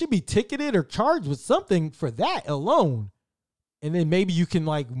 but he should be ticketed or charged with something for that alone. And then maybe you can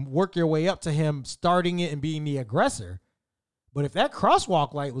work your way up to him starting it and being the aggressor. But if that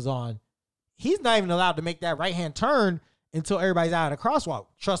crosswalk light was on, he's not even allowed to make that right-hand turn until everybody's out of the crosswalk.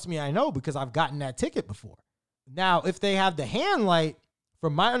 Trust me, I know, because I've gotten that ticket before. Now, if they have the hand light,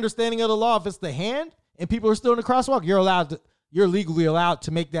 from my understanding of the law, if it's the hand and people are still in the crosswalk, you're legally allowed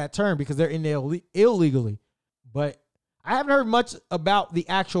to make that turn because they're in there illegally. But I haven't heard much about the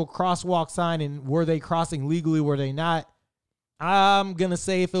actual crosswalk sign and were they crossing legally, were they not. I'm going to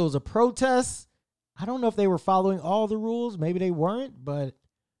say if it was a protest, I don't know if they were following all the rules. Maybe they weren't, but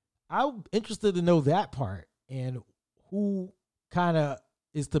I'm interested to know that part and who kind of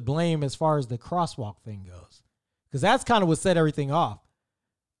is to blame as far as the crosswalk thing goes. Because that's kind of what set everything off.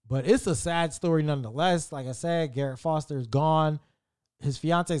 But it's a sad story nonetheless. Like I said, Garrett Foster is gone. His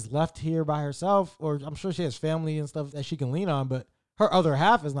fiance's left here by herself, or I'm sure she has family and stuff that she can lean on, but her other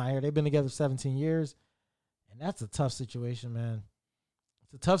half is not here. They've been together 17 years. And that's a tough situation, man.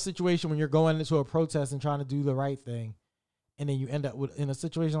 It's a tough situation when you're going into a protest and trying to do the right thing. And then you end up in a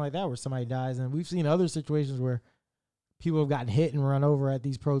situation like that where somebody dies. And we've seen other situations where people have gotten hit and run over at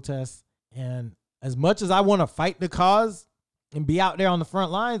these protests. And as much as I want to fight the cause and be out there on the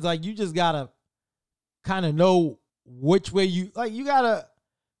front lines, like, you just got to kind of know which way you got to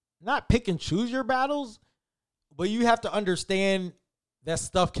not pick and choose your battles, but you have to understand that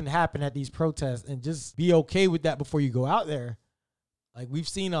stuff can happen at these protests and just be okay with that before you go out there. Like, we've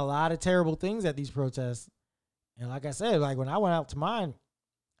seen a lot of terrible things at these protests. And like I said, like, when I went out to mine,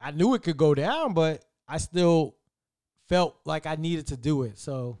 I knew it could go down, but I still felt like I needed to do it.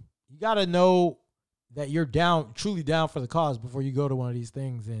 So you got to know that you're truly down for the cause before you go to one of these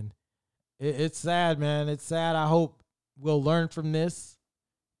things. And it's sad, man. It's sad. I hope we'll learn from this.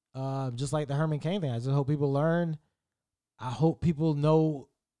 Just like the Herman Cain thing. I just hope people learn. I hope people know.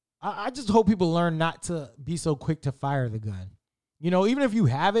 I just hope people learn not to be so quick to fire the gun. You know, even if you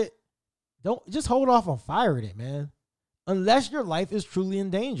have it, don't just hold off on firing it, man. Unless your life is truly in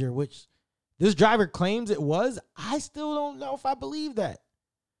danger, which this driver claims it was. I still don't know if I believe that.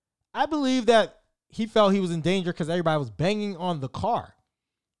 I believe that he felt he was in danger because everybody was banging on the car.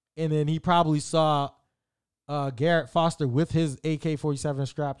 And then he probably saw Garrett Foster with his AK-47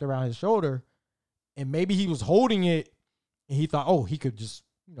 strapped around his shoulder. And maybe he was holding it and he thought, oh, he could just,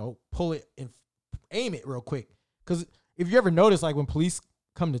 pull it and aim it real quick. Because if you ever notice, like, when police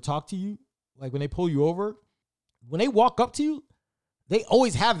come to talk to you, like when they pull you over, when they walk up to you, they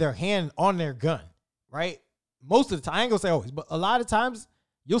always have their hand on their gun, right? Most of the time, I ain't gonna say always, but a lot of times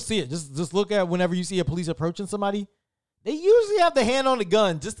you'll see it. Just look at whenever you see a police approaching somebody, they usually have the hand on the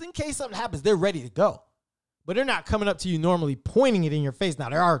gun just in case something happens. They're ready to go, but they're not coming up to you normally pointing it in your face. Now,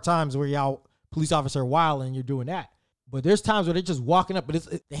 there are times where y'all police officer wild and you're doing that, but there's times where they're just walking up, but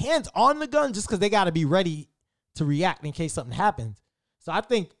the hand's on the gun just because they got to be ready to react in case something happens. So I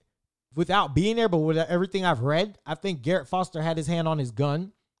think without being there, but with everything I've read, I think Garrett Foster had his hand on his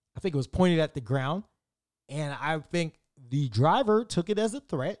gun. I think it was pointed at the ground. And I think the driver took it as a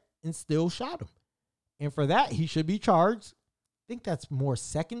threat and still shot him. And for that, he should be charged. I think that's more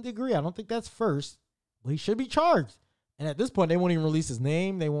second degree. I don't think that's first, but he should be charged. And at this point, they won't even release his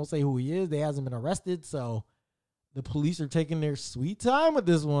name. They won't say who he is. They hasn't been arrested. So the police are taking their sweet time with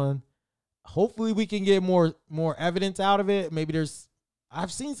this one. Hopefully we can get more evidence out of it. Maybe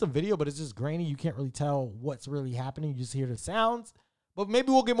I've seen some video, but it's just grainy. You can't really tell what's really happening. You just hear the sounds. But maybe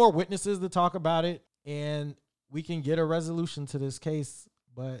we'll get more witnesses to talk about it and we can get a resolution to this case.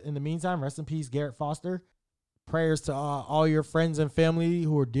 But in the meantime, rest in peace, Garrett Foster. Prayers to all your friends and family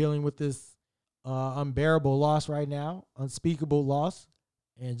who are dealing with this unbearable loss right now, unspeakable loss,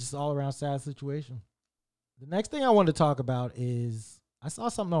 and just all around sad situation. The next thing I want to talk about is I saw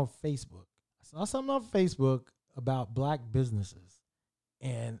something on Facebook. About black businesses.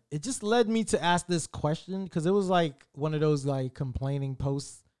 And it just led me to ask this question because it was like one of those like complaining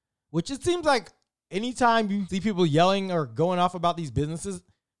posts, which it seems like anytime you see people yelling or going off about these businesses,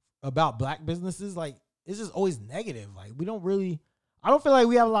 about black businesses, like it's just always negative. Like I don't feel like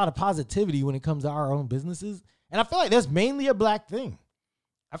we have a lot of positivity when it comes to our own businesses. And I feel like that's mainly a black thing.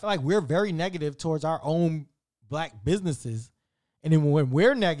 I feel like we're very negative towards our own black businesses. And then when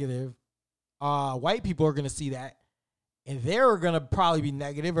we're negative, white people are going to see that and they're going to probably be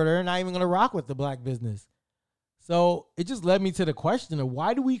negative or they're not even going to rock with the black business. So it just led me to the question of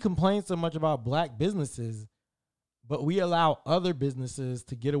why do we complain so much about black businesses, but we allow other businesses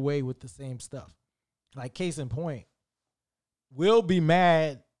to get away with the same stuff? Like case in point, we'll be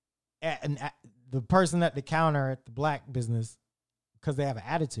mad at the person at the counter at the black business because they have an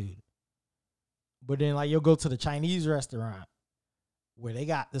attitude. But then like you'll go to the Chinese restaurant where they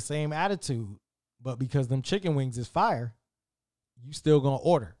got the same attitude, but because them chicken wings is fire, you still gonna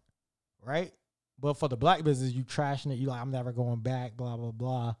order, right? But for the black business, you trashing it. You like, I'm never going back, blah, blah,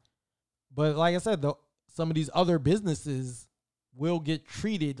 blah. But like I said, some of these other businesses will get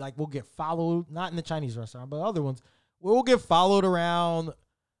treated like we'll get followed, not in the Chinese restaurant, but other ones. We'll get followed around.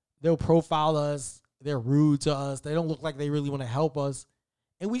 They'll profile us. They're rude to us. They don't look like they really want to help us.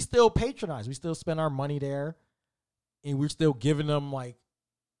 And we still patronize. We still spend our money there. And we're still giving them like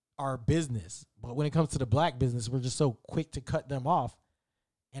our business. But when it comes to the black business, we're just so quick to cut them off.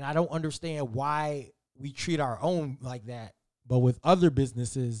 And I don't understand why we treat our own like that. But with other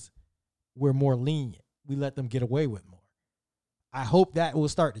businesses, we're more lenient. We let them get away with more. I hope that will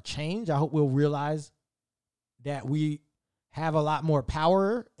start to change. I hope we'll realize that we have a lot more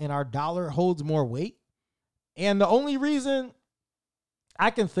power and our dollar holds more weight. And the only reason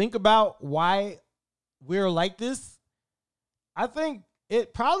I can think about why we're like this, I think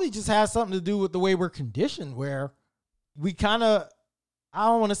it probably just has something to do with the way we're conditioned, where we kind of, I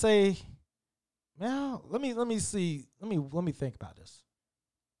don't want to say, well, let me think about this.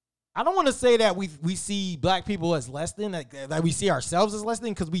 I don't want to say that we see black people as less than, that we see ourselves as less than,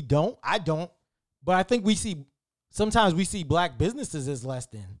 because we don't. I don't. But I think sometimes we see black businesses as less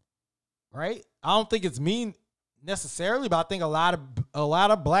than, right? I don't think it's mean necessarily, but I think a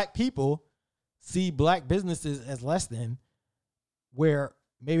lot of black people see black businesses as less than, where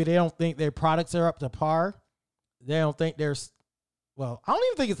maybe they don't think their products are up to par. They don't think I don't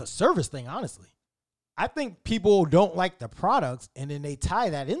even think it's a service thing, honestly. I think people don't like the products and then they tie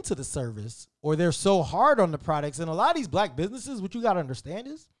that into the service, or they're so hard on the products. And a lot of these black businesses, what you got to understand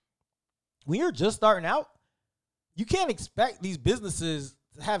is when you're just starting out, you can't expect these businesses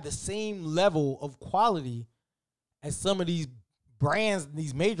to have the same level of quality as some of these brands,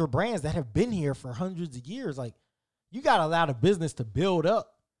 these major brands that have been here for hundreds of years. Like, you got to allow the business to build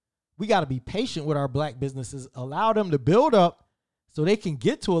up. We got to be patient with our black businesses, allow them to build up so they can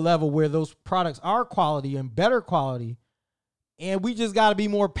get to a level where those products are quality and better quality. And we just got to be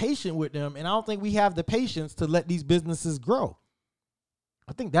more patient with them. And I don't think we have the patience to let these businesses grow.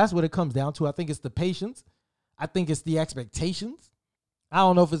 I think that's what it comes down to. I think it's the patience. I think it's the expectations. I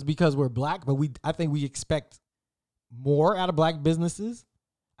don't know if it's because we're black, but I think we expect more out of black businesses.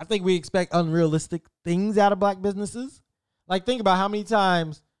 I think we expect unrealistic things out of black businesses. Like, think about how many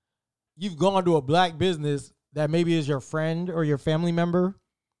times you've gone to a black business that maybe is your friend or your family member,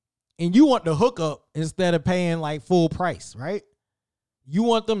 and you want the hookup instead of paying like full price, right? You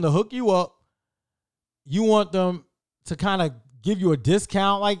want them to hook you up. You want them to kind of give you a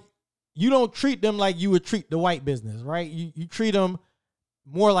discount. Like, you don't treat them like you would treat the white business, right? You treat them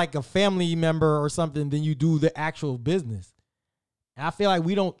more like a family member or something than you do the actual business. And I feel like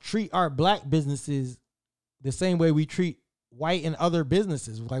we don't treat our black businesses the same way we treat white and other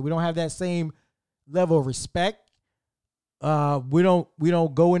businesses. Like, we don't have that same level of respect. We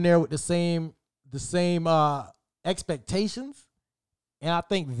don't go in there with the same expectations. And I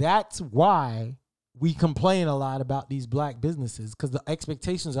think that's why we complain a lot about these black businesses, because the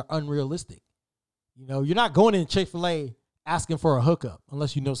expectations are unrealistic. You know, you're not going in Chick-fil-A asking for a hookup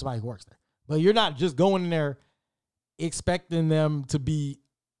unless you know somebody who works there. But you're not just going in there expecting them to be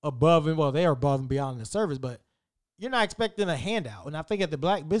above and, well, they are above and beyond the service, but you're not expecting a handout. And I think at the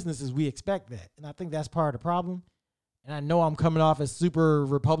black businesses, we expect that. And I think that's part of the problem. And I know I'm coming off as super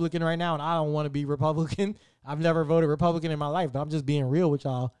Republican right now, and I don't want to be Republican. I've never voted Republican in my life, but I'm just being real with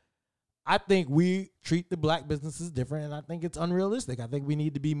y'all. I think we treat the black businesses different, and I think it's unrealistic. I think we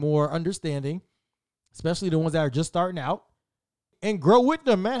need to be more understanding, especially the ones that are just starting out, and grow with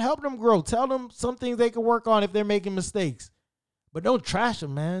them, man. Help them grow. Tell them some things they can work on if they're making mistakes. But don't trash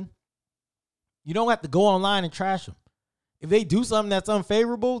them, man. You don't have to go online and trash them. If they do something that's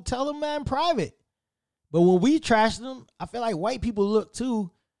unfavorable, tell them, man, private. But when we trash them, I feel like white people look too,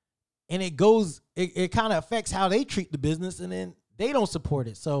 and it kind of affects how they treat the business, and then they don't support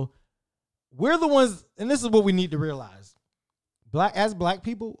it. So we're the ones, and this is what we need to realize. As black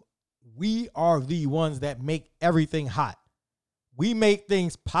people, we are the ones that make everything hot. We make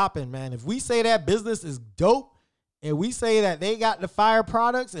things popping, man. If we say that business is dope and we say that they got the fire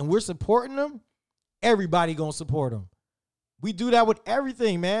products and we're supporting them, everybody gonna support them. We do that with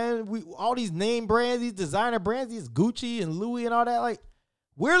everything, man. All these name brands, these designer brands, these Gucci and Louis and all that, like,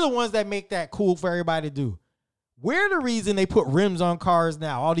 we're the ones that make that cool for everybody to do. We're the reason they put rims on cars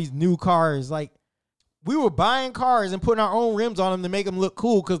now, all these new cars. Like, we were buying cars and putting our own rims on them to make them look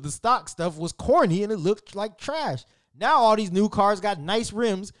cool because the stock stuff was corny and it looked like trash. Now all these new cars got nice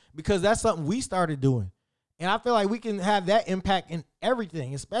rims because that's something we started doing. And I feel like we can have that impact in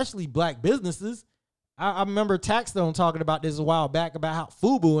everything, especially black businesses. I remember Taxstone talking about this a while back about how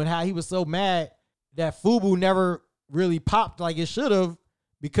FUBU and how he was so mad that FUBU never really popped like it should have,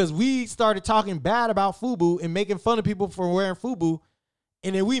 because we started talking bad about FUBU and making fun of people for wearing FUBU.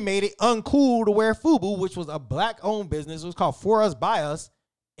 And then we made it uncool to wear FUBU, which was a black-owned business. It was called For Us, By Us.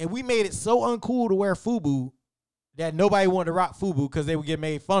 And we made it so uncool to wear FUBU that nobody wanted to rock FUBU because they would get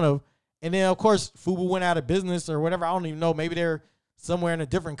made fun of. And then, of course, FUBU went out of business or whatever. I don't even know. Maybe they're somewhere in a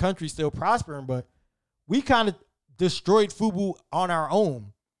different country still prospering. But we kind of destroyed FUBU on our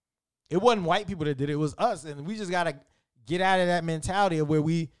own. It wasn't white people that did it. It was us. And we just got to get out of that mentality of where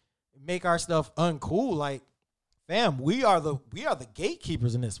we make our stuff uncool. Like, fam, we are the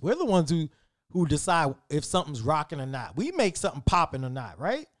gatekeepers in this. We're the ones who decide if something's rocking or not. We make something popping or not,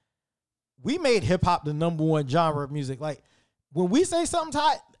 right? We made hip hop the #1 genre of music. Like, when we say something's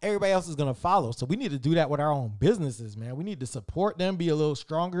hot, everybody else is gonna follow. So we need to do that with our own businesses, man. We need to support them, be a little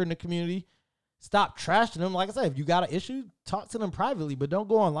stronger in the community. Stop trashing them. Like I said, if you got an issue, talk to them privately, but don't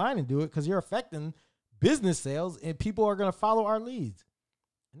go online and do it because you're affecting business sales and people are gonna follow our leads.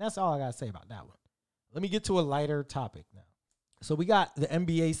 And that's all I gotta say about that one. Let me get to a lighter topic now. So we got the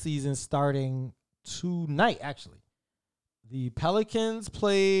NBA season starting tonight, actually. The Pelicans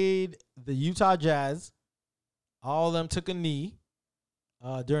played the Utah Jazz. All of them took a knee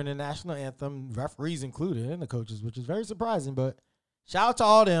during the national anthem, referees included, and the coaches, which is very surprising. But shout out to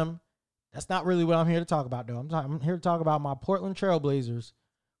all of them. That's not really what I'm here to talk about, though. I'm here to talk about my Portland Trail Blazers,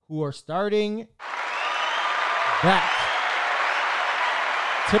 who are starting back,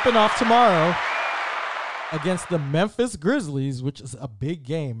 tipping off tomorrow against the Memphis Grizzlies, which is a big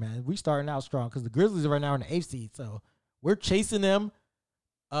game, man. We starting out strong because the Grizzlies are right now in the 8th seed, so we're chasing them.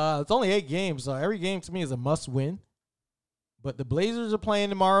 It's only 8 games, so every game to me is a must-win. But the Blazers are playing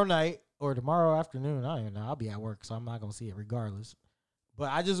tomorrow night or tomorrow afternoon. I don't even know. I'll be at work, so I'm not going to see it regardless. But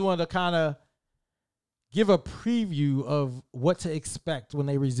I just wanted to kind of give a preview of what to expect when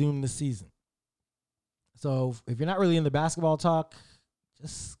they resume the season. So if you're not really into basketball talk,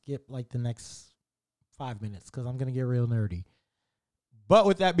 just skip like the next 5 minutes because I'm going to get real nerdy. But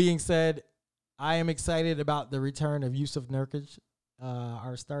with that being said, I am excited about the return of Yusuf Nurkic,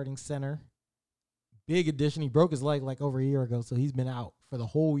 our starting center. Big addition. He broke his leg like over a year ago, so he's been out for the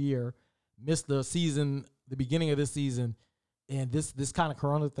whole year. Missed the season, the beginning of this season. And this kind of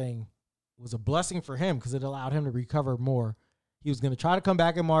corona thing was a blessing for him because it allowed him to recover more. He was going to try to come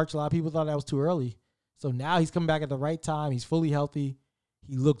back in March. A lot of people thought that was too early. So now he's coming back at the right time. He's fully healthy.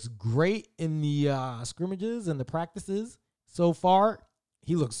 He looks great in the scrimmages and the practices. So far,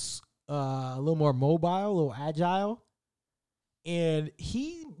 he looks a little more mobile, a little agile. And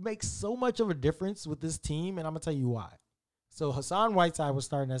he makes so much of a difference with this team, and I'm going to tell you why. So Hassan Whiteside was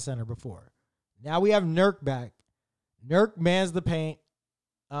starting at center before. Now we have Nurk back. Nurk mans the paint.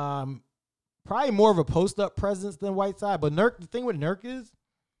 Probably more of a post-up presence than Whiteside. But Nurk, the thing with Nurk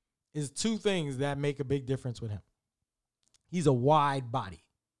is 2 things that make a big difference with him. He's a wide body.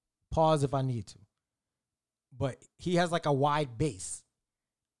 Pause if I need to. But he has like a wide base,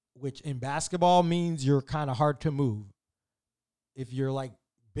 which in basketball means you're kind of hard to move. If you're like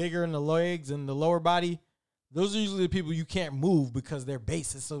bigger in the legs and the lower body, those are usually the people you can't move because their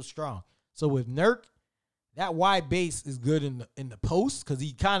base is so strong. So with Nurk, that wide base is good in the post because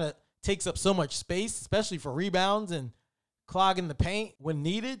he kind of takes up so much space, especially for rebounds and clogging the paint when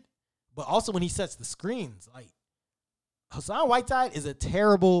needed, but also when he sets the screens. Like, Hassan Whiteside is a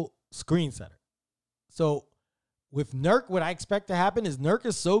terrible screen setter. So with Nurk, what I expect to happen is Nurk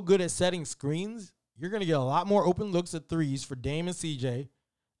is so good at setting screens, you're going to get a lot more open looks at threes for Dame and CJ,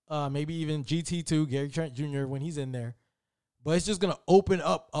 maybe even GT2, Gary Trent Jr. when he's in there. But it's just going to open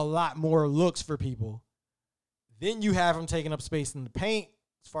up a lot more looks for people. Then you have him taking up space in the paint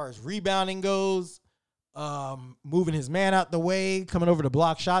as far as rebounding goes, moving his man out the way, coming over to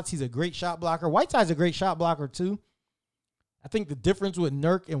block shots. He's a great shot blocker. Whiteside's a great shot blocker too. I think the difference with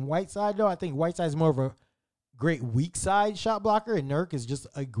Nurk and Whiteside, though, I think Whiteside's more of a great weak side shot blocker, and Nurk is just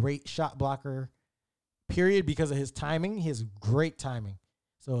a great shot blocker, period, because of his timing. He has great timing.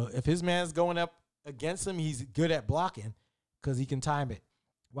 So if his man's going up against him, he's good at blocking because he can time it.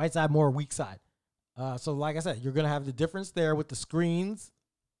 Whiteside more weak side. So like I said, you're going to have the difference there with the screens,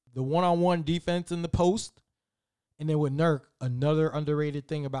 the one-on-one defense in the post, and then with Nurk, another underrated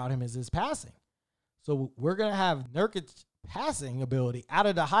thing about him is his passing. So we're going to have Nurkic's passing ability out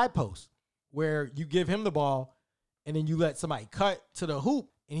of the high post where you give him the ball and then you let somebody cut to the hoop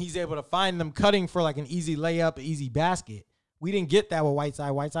and he's able to find them cutting for like an easy layup, an easy basket. We didn't get that with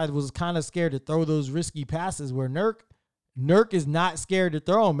Whiteside. Whiteside was kind of scared to throw those risky passes where Nurk is not scared to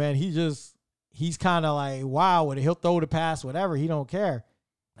throw them, man. He's kind of like, wow, he'll throw the pass, whatever. He don't care.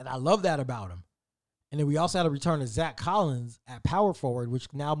 And I love that about him. And then we also had a return to Zach Collins at power forward, which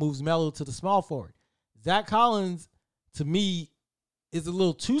now moves Melo to the small forward. Zach Collins, to me, is a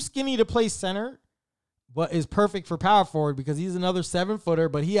little too skinny to play center, but is perfect for power forward because he's another 7-footer,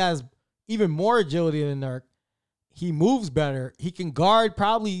 but he has even more agility than Nurk. He moves better. He can guard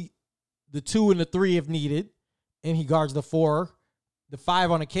probably the 2 and the 3 if needed, and he guards the 4, the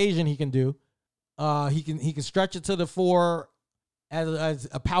 5 on occasion he can do. He can stretch it to the 4 as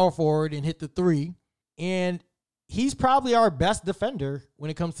a power forward and hit the 3, and he's probably our best defender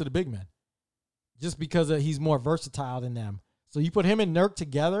when it comes to the big men, just because he's more versatile than them. So you put him and Nurk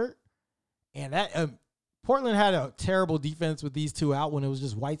together, and that Portland had a terrible defense with these two out when it was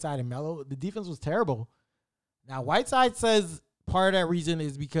just Whiteside and Melo. The defense was terrible. Now, Whiteside says part of that reason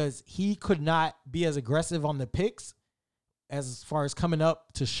is because he could not be as aggressive on the picks as far as coming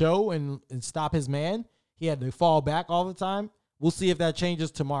up to show and stop his man. He had to fall back all the time. We'll see if that changes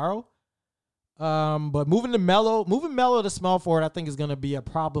tomorrow. But moving Melo to small forward, I think is going to be a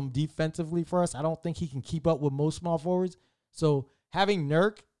problem defensively for us. I don't think he can keep up with most small forwards. So having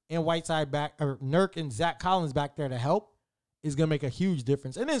Nurk and Whiteside back, or Nurk and Zach Collins back there to help, is going to make a huge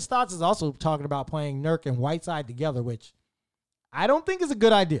difference. And then Stotts is also talking about playing Nurk and Whiteside together, which I don't think is a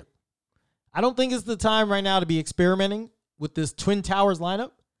good idea. I don't think it's the time right now to be experimenting with this Twin Towers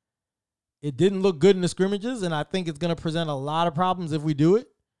lineup. It didn't look good in the scrimmages, and I think it's going to present a lot of problems if we do it.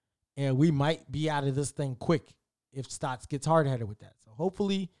 And we might be out of this thing quick if Stotts gets hard-headed with that. So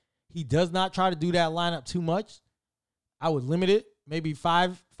hopefully he does not try to do that lineup too much. I would limit it, maybe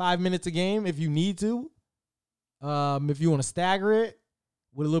five minutes a game if you need to. If you want to stagger it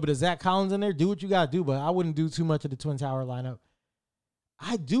with a little bit of Zach Collins in there, do what you got to do. But I wouldn't do too much of the Twin Tower lineup.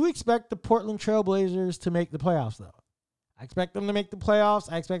 I do expect the Portland Trailblazers to make the playoffs, though. I expect them to make the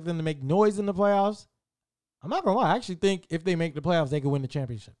playoffs. I expect them to make noise in the playoffs. I'm not going to lie. I actually think if they make the playoffs, they could win the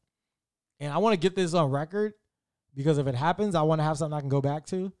championship. And I want to get this on record because if it happens, I want to have something I can go back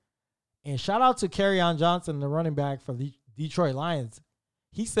to. And shout out to Kerryon Johnson, the running back for the Detroit Lions.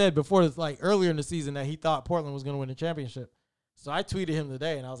 He said before this, like earlier in the season, that he thought Portland was going to win the championship. So I tweeted him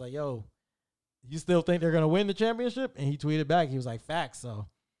today, and I was like, yo, you still think they're going to win the championship? And he tweeted back. He was like, facts. So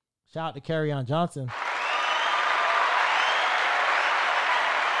shout out to Kerryon Johnson.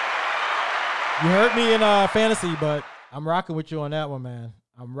 You hurt me in fantasy, but I'm rocking with you on that one, man.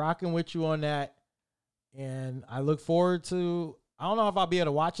 I'm rocking with you on that. And I look forward to, I don't know if I'll be able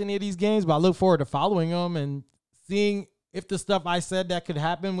to watch any of these games, but I look forward to following them and seeing if the stuff I said that could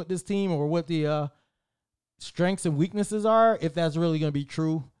happen with this team or what the strengths and weaknesses are, if that's really going to be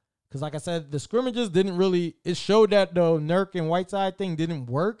true. Because like I said, the scrimmages didn't really, it showed that the Nurk and Whiteside thing didn't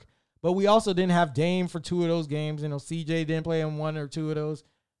work, but we also didn't have Dame for 2 of those games. You know, CJ didn't play in 1 or 2 of those.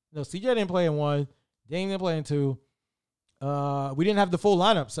 No, CJ didn't play in 1. Dame didn't play in 2. We didn't have the full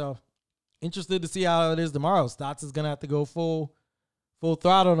lineup, so interested to see how it is tomorrow. Stotts is going to have to go full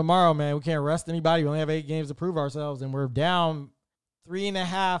throttle tomorrow, man. We can't rest anybody. We only have 8 games to prove ourselves, and we're down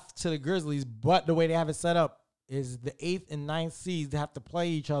 3.5 to the Grizzlies, but the way they have it set up is the 8th and 9th seeds have to play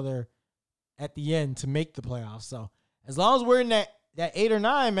each other at the end to make the playoffs. So as long as we're in that 8 or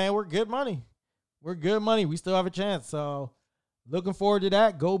 9, man, we're good money. We're good money. We still have a chance. So looking forward to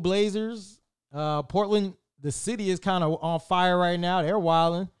that. Go Blazers. Portland, the city is kind of on fire right now. They're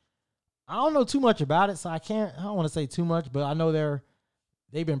wilding. I don't know too much about it, so I don't want to say too much, but I know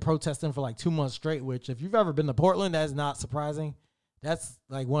they've been protesting for like 2 months straight, which if you've ever been to Portland, that's not surprising. That's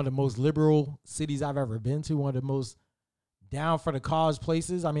like one of the most liberal cities I've ever been to, one of the most down for the cause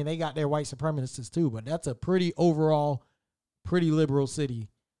places. I mean, they got their white supremacists too, but that's a pretty liberal city.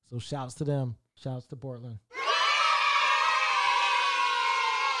 So shouts to them. Shouts to Portland.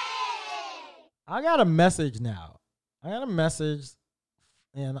 I got a message now.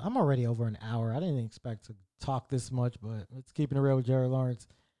 And I'm already over an hour. I didn't expect to talk this much, but let's keep it real with Jerry Lawrence.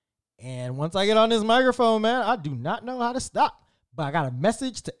 And once I get on this microphone, man, I do not know how to stop. But I got a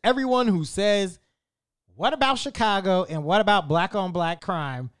message to everyone who says, what about Chicago and what about black on black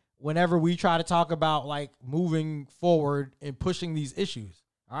crime whenever we try to talk about like moving forward and pushing these issues?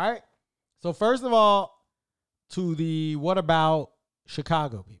 All right. So first of all, to the what about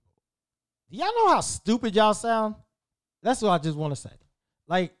Chicago people. Do y'all know how stupid y'all sound? That's what I just want to say.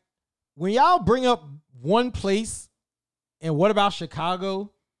 Like, when y'all bring up one place and what about Chicago,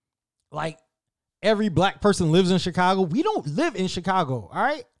 like every black person lives in Chicago. We don't live in Chicago, all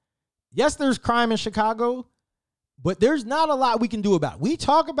right? Yes, there's crime in Chicago, but there's not a lot we can do about it. We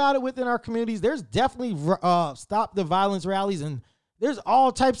talk about it within our communities. There's definitely stop the violence rallies, and there's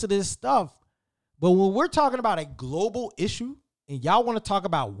all types of this stuff. But when we're talking about a global issue and y'all want to talk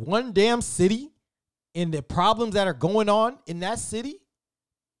about one damn city and the problems that are going on in that city,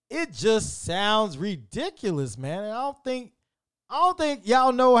 it just sounds ridiculous, man. And I don't think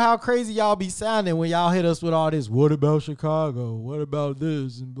y'all know how crazy y'all be sounding when y'all hit us with all this, what about Chicago? What about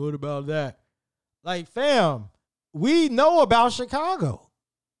this? And what about that? Like, fam, we know about Chicago.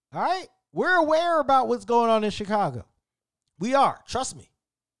 All right? We're aware about what's going on in Chicago. We are. Trust me.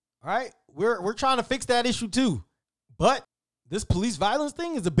 All right? We're trying to fix that issue too. But this police violence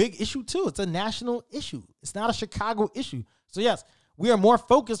thing is a big issue too. It's a national issue. It's not a Chicago issue. So yes, we are more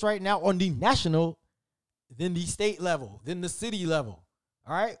focused right now on the national than the state level, than the city level.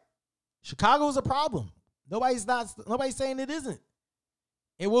 All right? Chicago is a problem. Nobody's saying it isn't.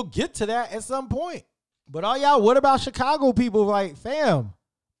 And we'll get to that at some point. But all y'all, what about Chicago people? Like, fam,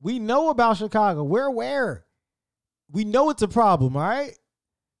 we know about Chicago. We're aware. We know it's a problem, all right?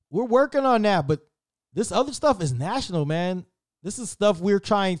 We're working on that. But this other stuff is national, man. This is stuff we're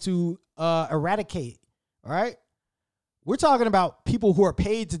trying to eradicate, all right? We're talking about people who are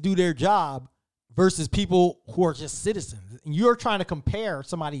paid to do their job versus people who are just citizens. And you're trying to compare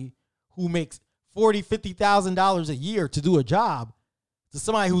somebody who makes $40,000, $50,000 a year to do a job to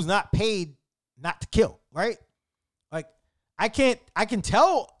somebody who's not paid not to kill, right? Like, I can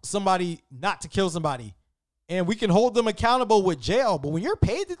tell somebody not to kill somebody and we can hold them accountable with jail. But when you're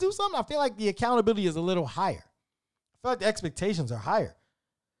paid to do something, I feel like the accountability is a little higher. I feel like the expectations are higher.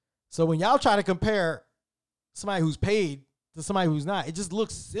 So when y'all try to compare somebody who's paid to somebody who's not, it just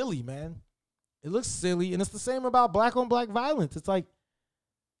looks silly, man. It looks silly. And it's the same about black on black violence. It's like,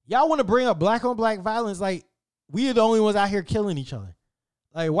 y'all want to bring up black on black violence like we are the only ones out here killing each other.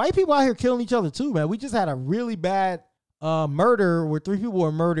 Like, white people out here killing each other too, man. We just had a really bad murder where 3 people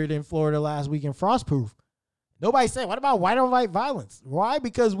were murdered in Florida last week in Frostproof. Nobody said, what about white on white violence? Why?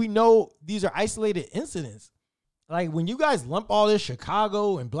 Because we know these are isolated incidents. Like, when you guys lump all this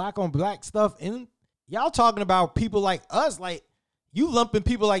Chicago and black on black stuff in, y'all talking about people like us. Like, you lumping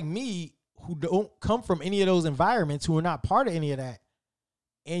people like me who don't come from any of those environments, who are not part of any of that.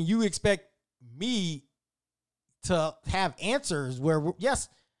 And you expect me to have answers where, yes,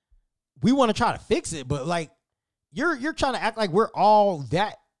 we want to try to fix it, but like you're trying to act like we're all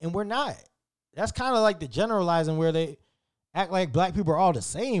that, and we're not. That's kind of like the generalizing where they act like black people are all the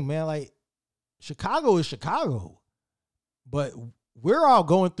same, man. Like, Chicago is Chicago, but we're all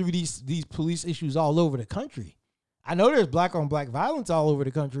going through these police issues all over the country. I know there's black on black violence all over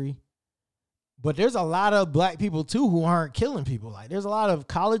the country, but there's a lot of black people too who aren't killing people. Like, there's a lot of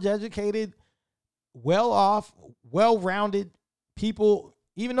college educated, well-off, well-rounded people,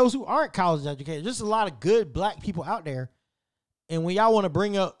 even those who aren't college educated. Just a lot of good black people out there. And when y'all want to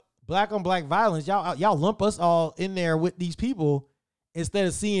bring up black on black violence, y'all lump us all in there with these people instead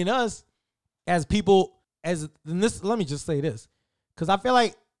of seeing us as people as this. Let me just say this, because I feel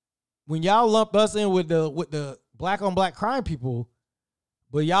like when y'all lump us in with the black on black crime people,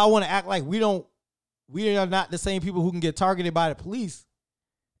 but y'all want to act like we are not the same people who can get targeted by the police.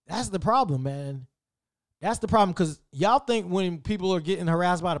 That's the problem, man. That's the problem, because y'all think when people are getting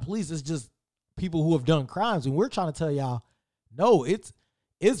harassed by the police, it's just people who have done crimes. And we're trying to tell y'all, no, it's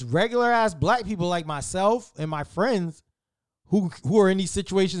regular ass black people like myself and my friends who are in these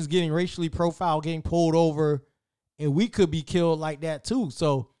situations getting racially profiled, getting pulled over, and we could be killed like that too.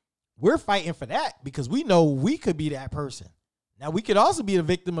 So we're fighting for that because we know we could be that person. Now, we could also be a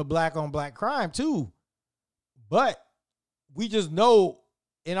victim of black on black crime too, but we just know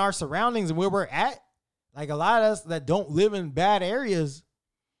in our surroundings and where we're at, like a lot of us that don't live in bad areas,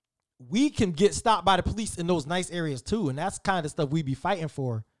 we can get stopped by the police in those nice areas too. And that's kind of stuff we be fighting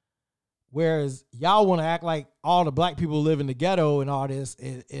for. Whereas y'all want to act like all the black people live in the ghetto and all this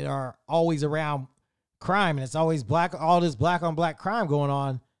it are always around crime. And it's always all this black on black crime going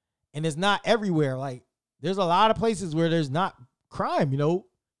on. And it's not everywhere. Like, there's a lot of places where there's not crime, you know.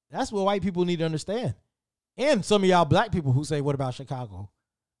 That's what white people need to understand. And some of y'all black people who say, what about Chicago?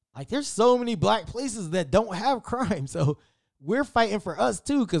 Like, there's so many black places that don't have crime. So we're fighting for us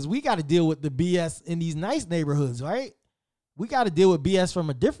too, because we got to deal with the BS in these nice neighborhoods, right? We got to deal with BS from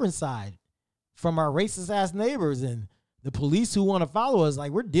a different side, from our racist ass neighbors and the police who want to follow us.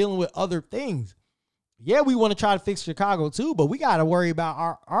 Like, we're dealing with other things. Yeah, we want to try to fix Chicago too, but we got to worry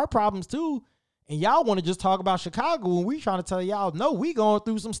about our problems too. And y'all want to just talk about Chicago when we trying to tell y'all, no, we going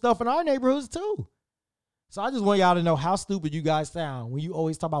through some stuff in our neighborhoods too. So I just want y'all to know how stupid you guys sound when you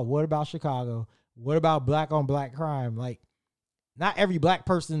always talk about what about Chicago? What about black on black crime? Like, not every black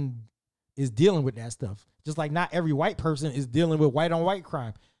person is dealing with that stuff. Just like not every white person is dealing with white on white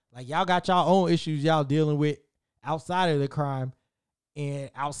crime. Like, y'all got y'all own issues y'all dealing with outside of the crime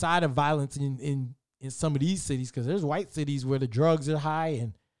and outside of violence in some of these cities, because there's white cities where the drugs are high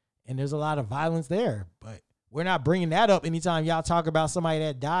and there's a lot of violence there. But we're not bringing that up anytime y'all talk about somebody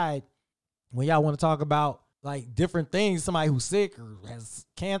that died. When y'all want to talk about like different things, somebody who's sick or has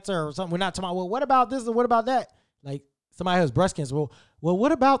cancer or something, we're not talking about, well, what about this and what about that? Like, somebody has breast cancer. Well, Well,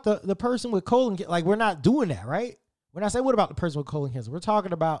 what about the person with colon cancer? Like, we're not doing that, right? When I say what about the person with colon cancer, we're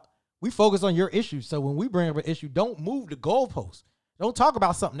talking about, we focus on your issue. So when we bring up an issue, don't move the goalpost. Don't talk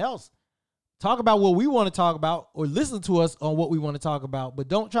about something else. Talk about what we want to talk about, or listen to us on what we want to talk about, but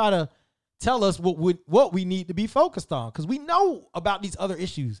don't try to tell us what we need to be focused on, because we know about these other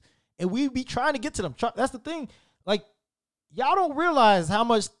issues and we be trying to get to them. That's the thing. Like, y'all don't realize how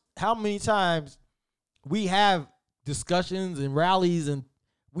many times we have discussions and rallies, and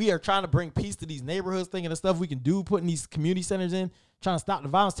we are trying to bring peace to these neighborhoods, thinking of stuff we can do, putting these community centers in, trying to stop the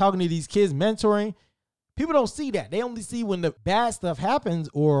violence, talking to these kids, mentoring. People don't see that. They only see when the bad stuff happens,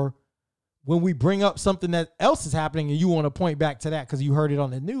 or when we bring up something that else is happening and you want to point back to that because you heard it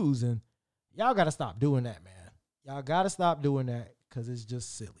on the news. And y'all got to stop doing that, man. Y'all got to stop doing that because it's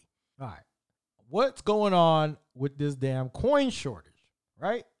just silly. All right. What's going on with this damn coin shortage,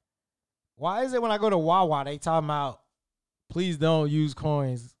 right? Why is it when I go to Wawa, they talking about, please don't use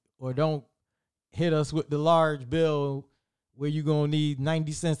coins, or don't hit us with the large bill where you're going to need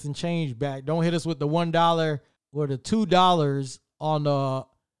 90 cents in change back. Don't hit us with the $1 or the $2 on the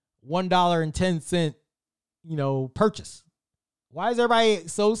 $1.10, purchase. Why is everybody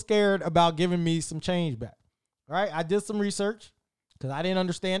so scared about giving me some change back? All right. I did some research because I didn't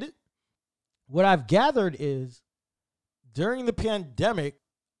understand it. What I've gathered is during the pandemic,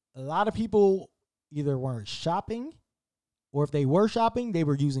 a lot of people either weren't shopping, or if they were shopping, they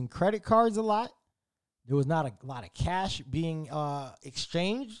were using credit cards a lot. There was not a lot of cash being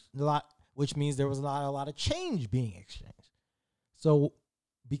exchanged, which means there was not a lot of change being exchanged. So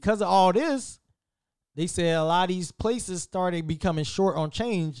because of all this, they said a lot of these places started becoming short on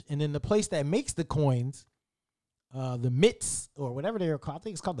change. And then the place that makes the coins, the mitts, or whatever they are called, I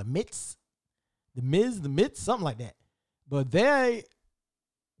think it's called the mitts, the mitts, something like that. But they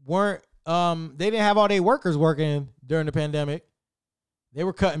weren't, they didn't have all their workers working during the pandemic. They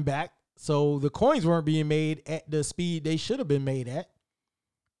were cutting back. So the coins weren't being made at the speed they should have been made at.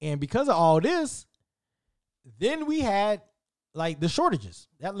 And because of all this, then we had like the shortages.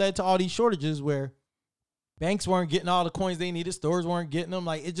 That led to all these shortages where banks weren't getting all the coins they needed. Stores weren't getting them.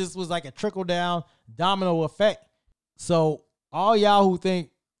 Like, it just was like a trickle down domino effect. So all y'all who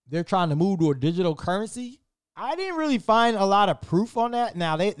think they're trying to move to a digital currency, I didn't really find a lot of proof on that.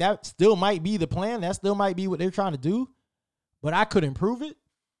 Now, that still might be the plan. That still might be what they're trying to do, but I couldn't prove it.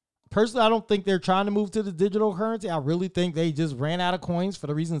 Personally, I don't think they're trying to move to the digital currency. I really think they just ran out of coins for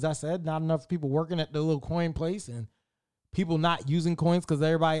the reasons I said. Not enough people working at the little coin place, and people not using coins because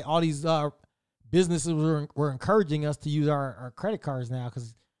all these businesses were encouraging us to use our credit cards now,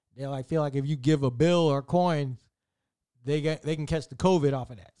 because they feel like if you give a bill or coin, they can catch the COVID off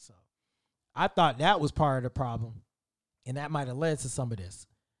of that. So I thought that was part of the problem, and that might have led to some of this.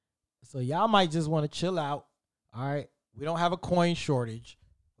 So y'all might just want to chill out. All right, we don't have a coin shortage.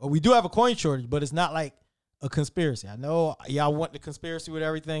 Or we do have a coin shortage, but it's not like a conspiracy. I know y'all want the conspiracy with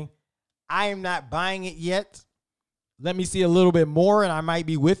everything. I am not buying it yet. Let me see a little bit more and I might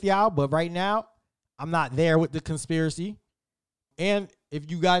be with y'all. But right now, I'm not there with the conspiracy. And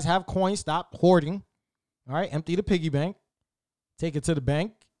if you guys have coins, stop hoarding. All right, empty the piggy bank. Take it to the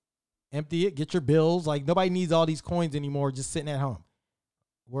bank. Empty it. Get your bills. Like, nobody needs all these coins anymore just sitting at home.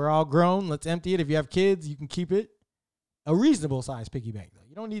 We're all grown. Let's empty it. If you have kids, you can keep it. A reasonable size piggy bank, though.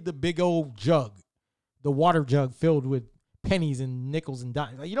 You don't need the big old jug, the water jug filled with pennies and nickels and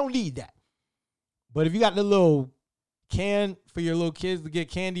dimes. Like, you don't need that. But if you got the little can for your little kids to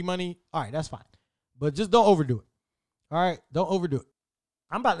get candy money, all right, that's fine. But just don't overdo it. All right, don't overdo it.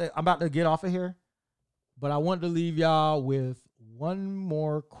 I'm about to get off of here, but I wanted to leave y'all with one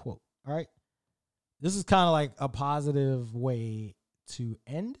more quote. All right, this is kind of like a positive way to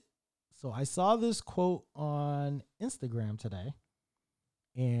end. So I saw this quote on Instagram today,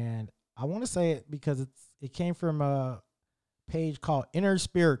 and I want to say it because it came from a page called Inner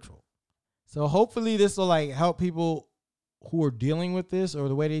Spiritual. So hopefully this will like help people who are dealing with this or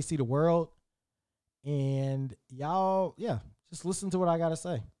the way they see the world. And y'all, just listen to what I got to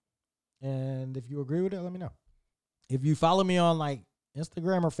say. And if you agree with it, let me know. If you follow me on like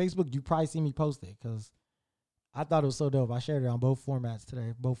Instagram or Facebook, you probably see me post it because I thought it was so dope. I shared it on both formats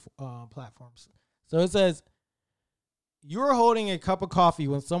today, both platforms. So it says, you're holding a cup of coffee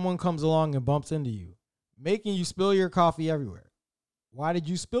when someone comes along and bumps into you, making you spill your coffee everywhere. Why did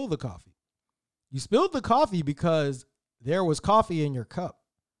you spill the coffee? You spilled the coffee because there was coffee in your cup.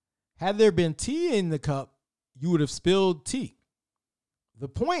 Had there been tea in the cup, you would have spilled tea. The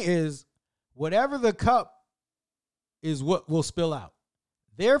point is, whatever the cup is what will spill out.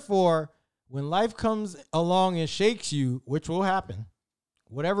 Therefore, when life comes along and shakes you, which will happen,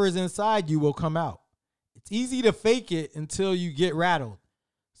 whatever is inside you will come out. It's easy to fake it until you get rattled.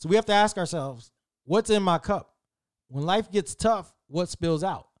 So we have to ask ourselves, what's in my cup? When life gets tough, what spills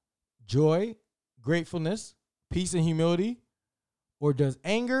out? Joy, gratefulness, peace and humility? Or does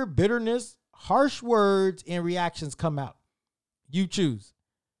anger, bitterness, harsh words, and reactions come out? You choose.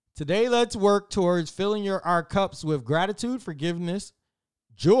 Today, let's work towards filling our cups with gratitude, forgiveness,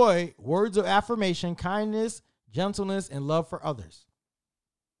 joy, words of affirmation, kindness, gentleness, and love for others.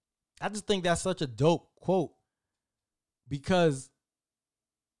 I just think that's such a dope quote because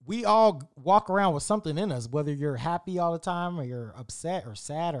we all walk around with something in us, whether you're happy all the time or you're upset or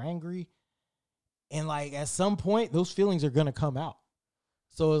sad or angry. And like at some point, those feelings are going to come out.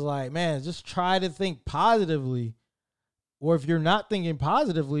 So it's like, man, just try to think positively. Or if you're not thinking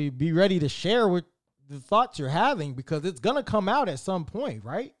positively, be ready to share with the thoughts you're having because it's going to come out at some point,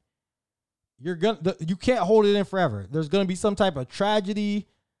 right? You can't hold it in forever. There's going to be some type of tragedy,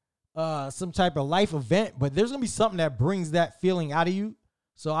 some type of life event, but there's going to be something that brings that feeling out of you.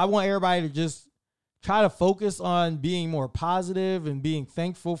 So I want everybody to just try to focus on being more positive and being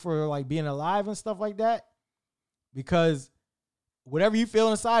thankful for like being alive and stuff like that, because whatever you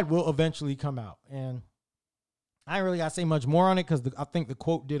feel inside will eventually come out. And I ain't really got to say much more on it because I think the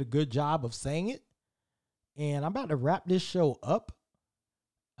quote did a good job of saying it. And I'm about to wrap this show up.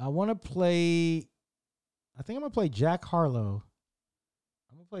 I think I'm going to play Jack Harlow.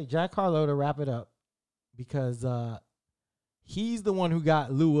 I'm going to play Jack Harlow to wrap it up because he's the one who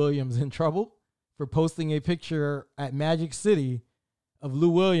got Lou Williams in trouble for posting a picture at Magic City of Lou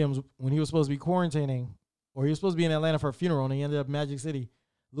Williams when he was supposed to be quarantining, or he was supposed to be in Atlanta for a funeral and he ended up in Magic City.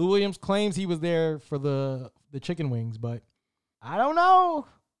 Lou Williams claims he was there for the chicken wings, but I don't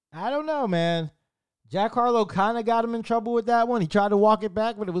know, man. Jack Harlow kind of got him in trouble with that one. He tried to walk it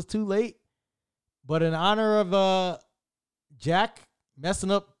back, but it was too late. But in honor of Jack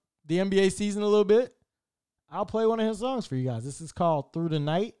messing up the NBA season a little bit, I'll play one of his songs for you guys. This is called Through the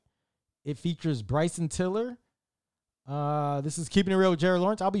Night. It features Bryson Tiller. This is Keeping It Real with Jared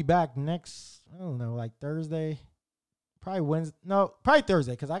Lawrence. I'll be back next, I don't know, like Thursday. Probably Wednesday. No, probably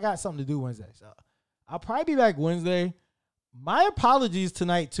Thursday because I got something to do Wednesday. So I'll probably be back Wednesday. My apologies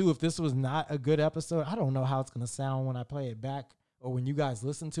tonight, too, if this was not a good episode. I don't know how it's going to sound when I play it back or when you guys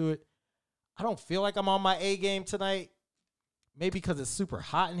listen to it. I don't feel like I'm on my A game tonight. Maybe because it's super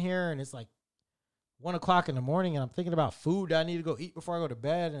hot in here and it's like 1 o'clock in the morning and I'm thinking about food that I need to go eat before I go to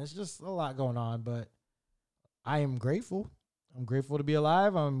bed. And it's just a lot going on, but I am grateful. I'm grateful to be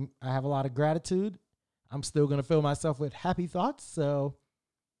alive. I have a lot of gratitude. I'm still going to fill myself with happy thoughts. So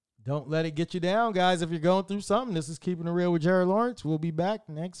don't let it get you down, guys. If you're going through something, this is Keeping It Real with Jared Lawrence. We'll be back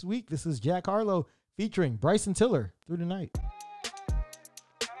next week. This is Jack Harlow featuring Bryson Tiller, Through the Night.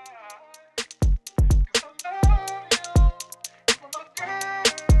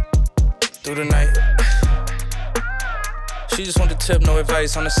 Through the night. She just want the tip, no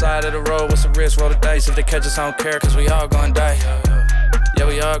advice. On the side of the road, what's the risk? Roll the dice. If they catch us, I don't care, cause we all gonna die. Yeah,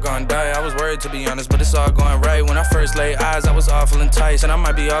 we all gonna die. I was worried, to be honest, but it's all going right. When I first laid eyes, I was awful enticed. And I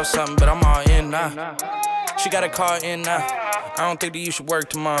might be off something, but I'm all in now. She got a call in now. I don't think that you should work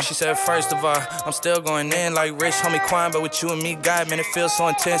tomorrow. She said, first of all, I'm still going in like rich homie Quan, but with you and me, God, man, it feels so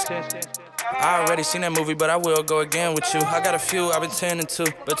intense. I already seen that movie, but I will go again with you. I got a few I've been tending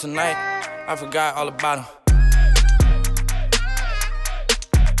to, but tonight, I forgot all about them.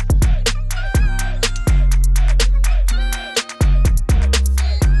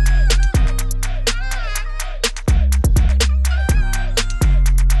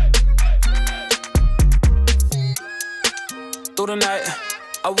 Through the night,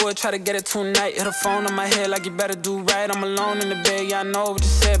 I would try to get it tonight. Hit a phone on my head like you better do right. I'm alone in the bed, yeah, I know what you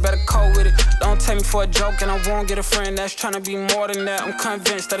said, better cope with it. Don't take me for a joke and I won't get a friend that's trying to be more than that. I'm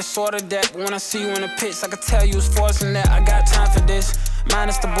convinced that it's sort of that, but when I see you in the pits, I can tell you it's forcing that. I got time for this,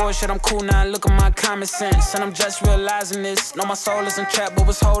 minus the bullshit, I'm cool now, look at my common sense. And I'm just realizing this, no, my soul isn't trapped, but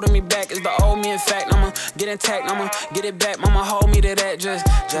what's holding me back is the old me. In fact, I'ma get intact, I'ma get it back, mama, hold me to that. Just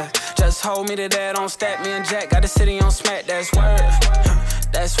hold me to that, don't stack me and Jack, got the city on smack, that's word.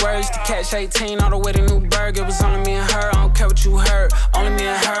 That's words to catch 18 all the way to Newburgh. It was only me and her, I don't care what you heard. Only me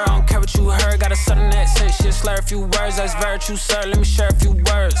and her, I don't care what you heard. Got a southern accent, shit, slur a few words. That's virtue, sir, let me share a few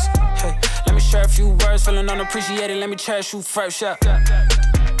words. Hey, let me share a few words. Feeling unappreciated, let me cherish you first, yeah.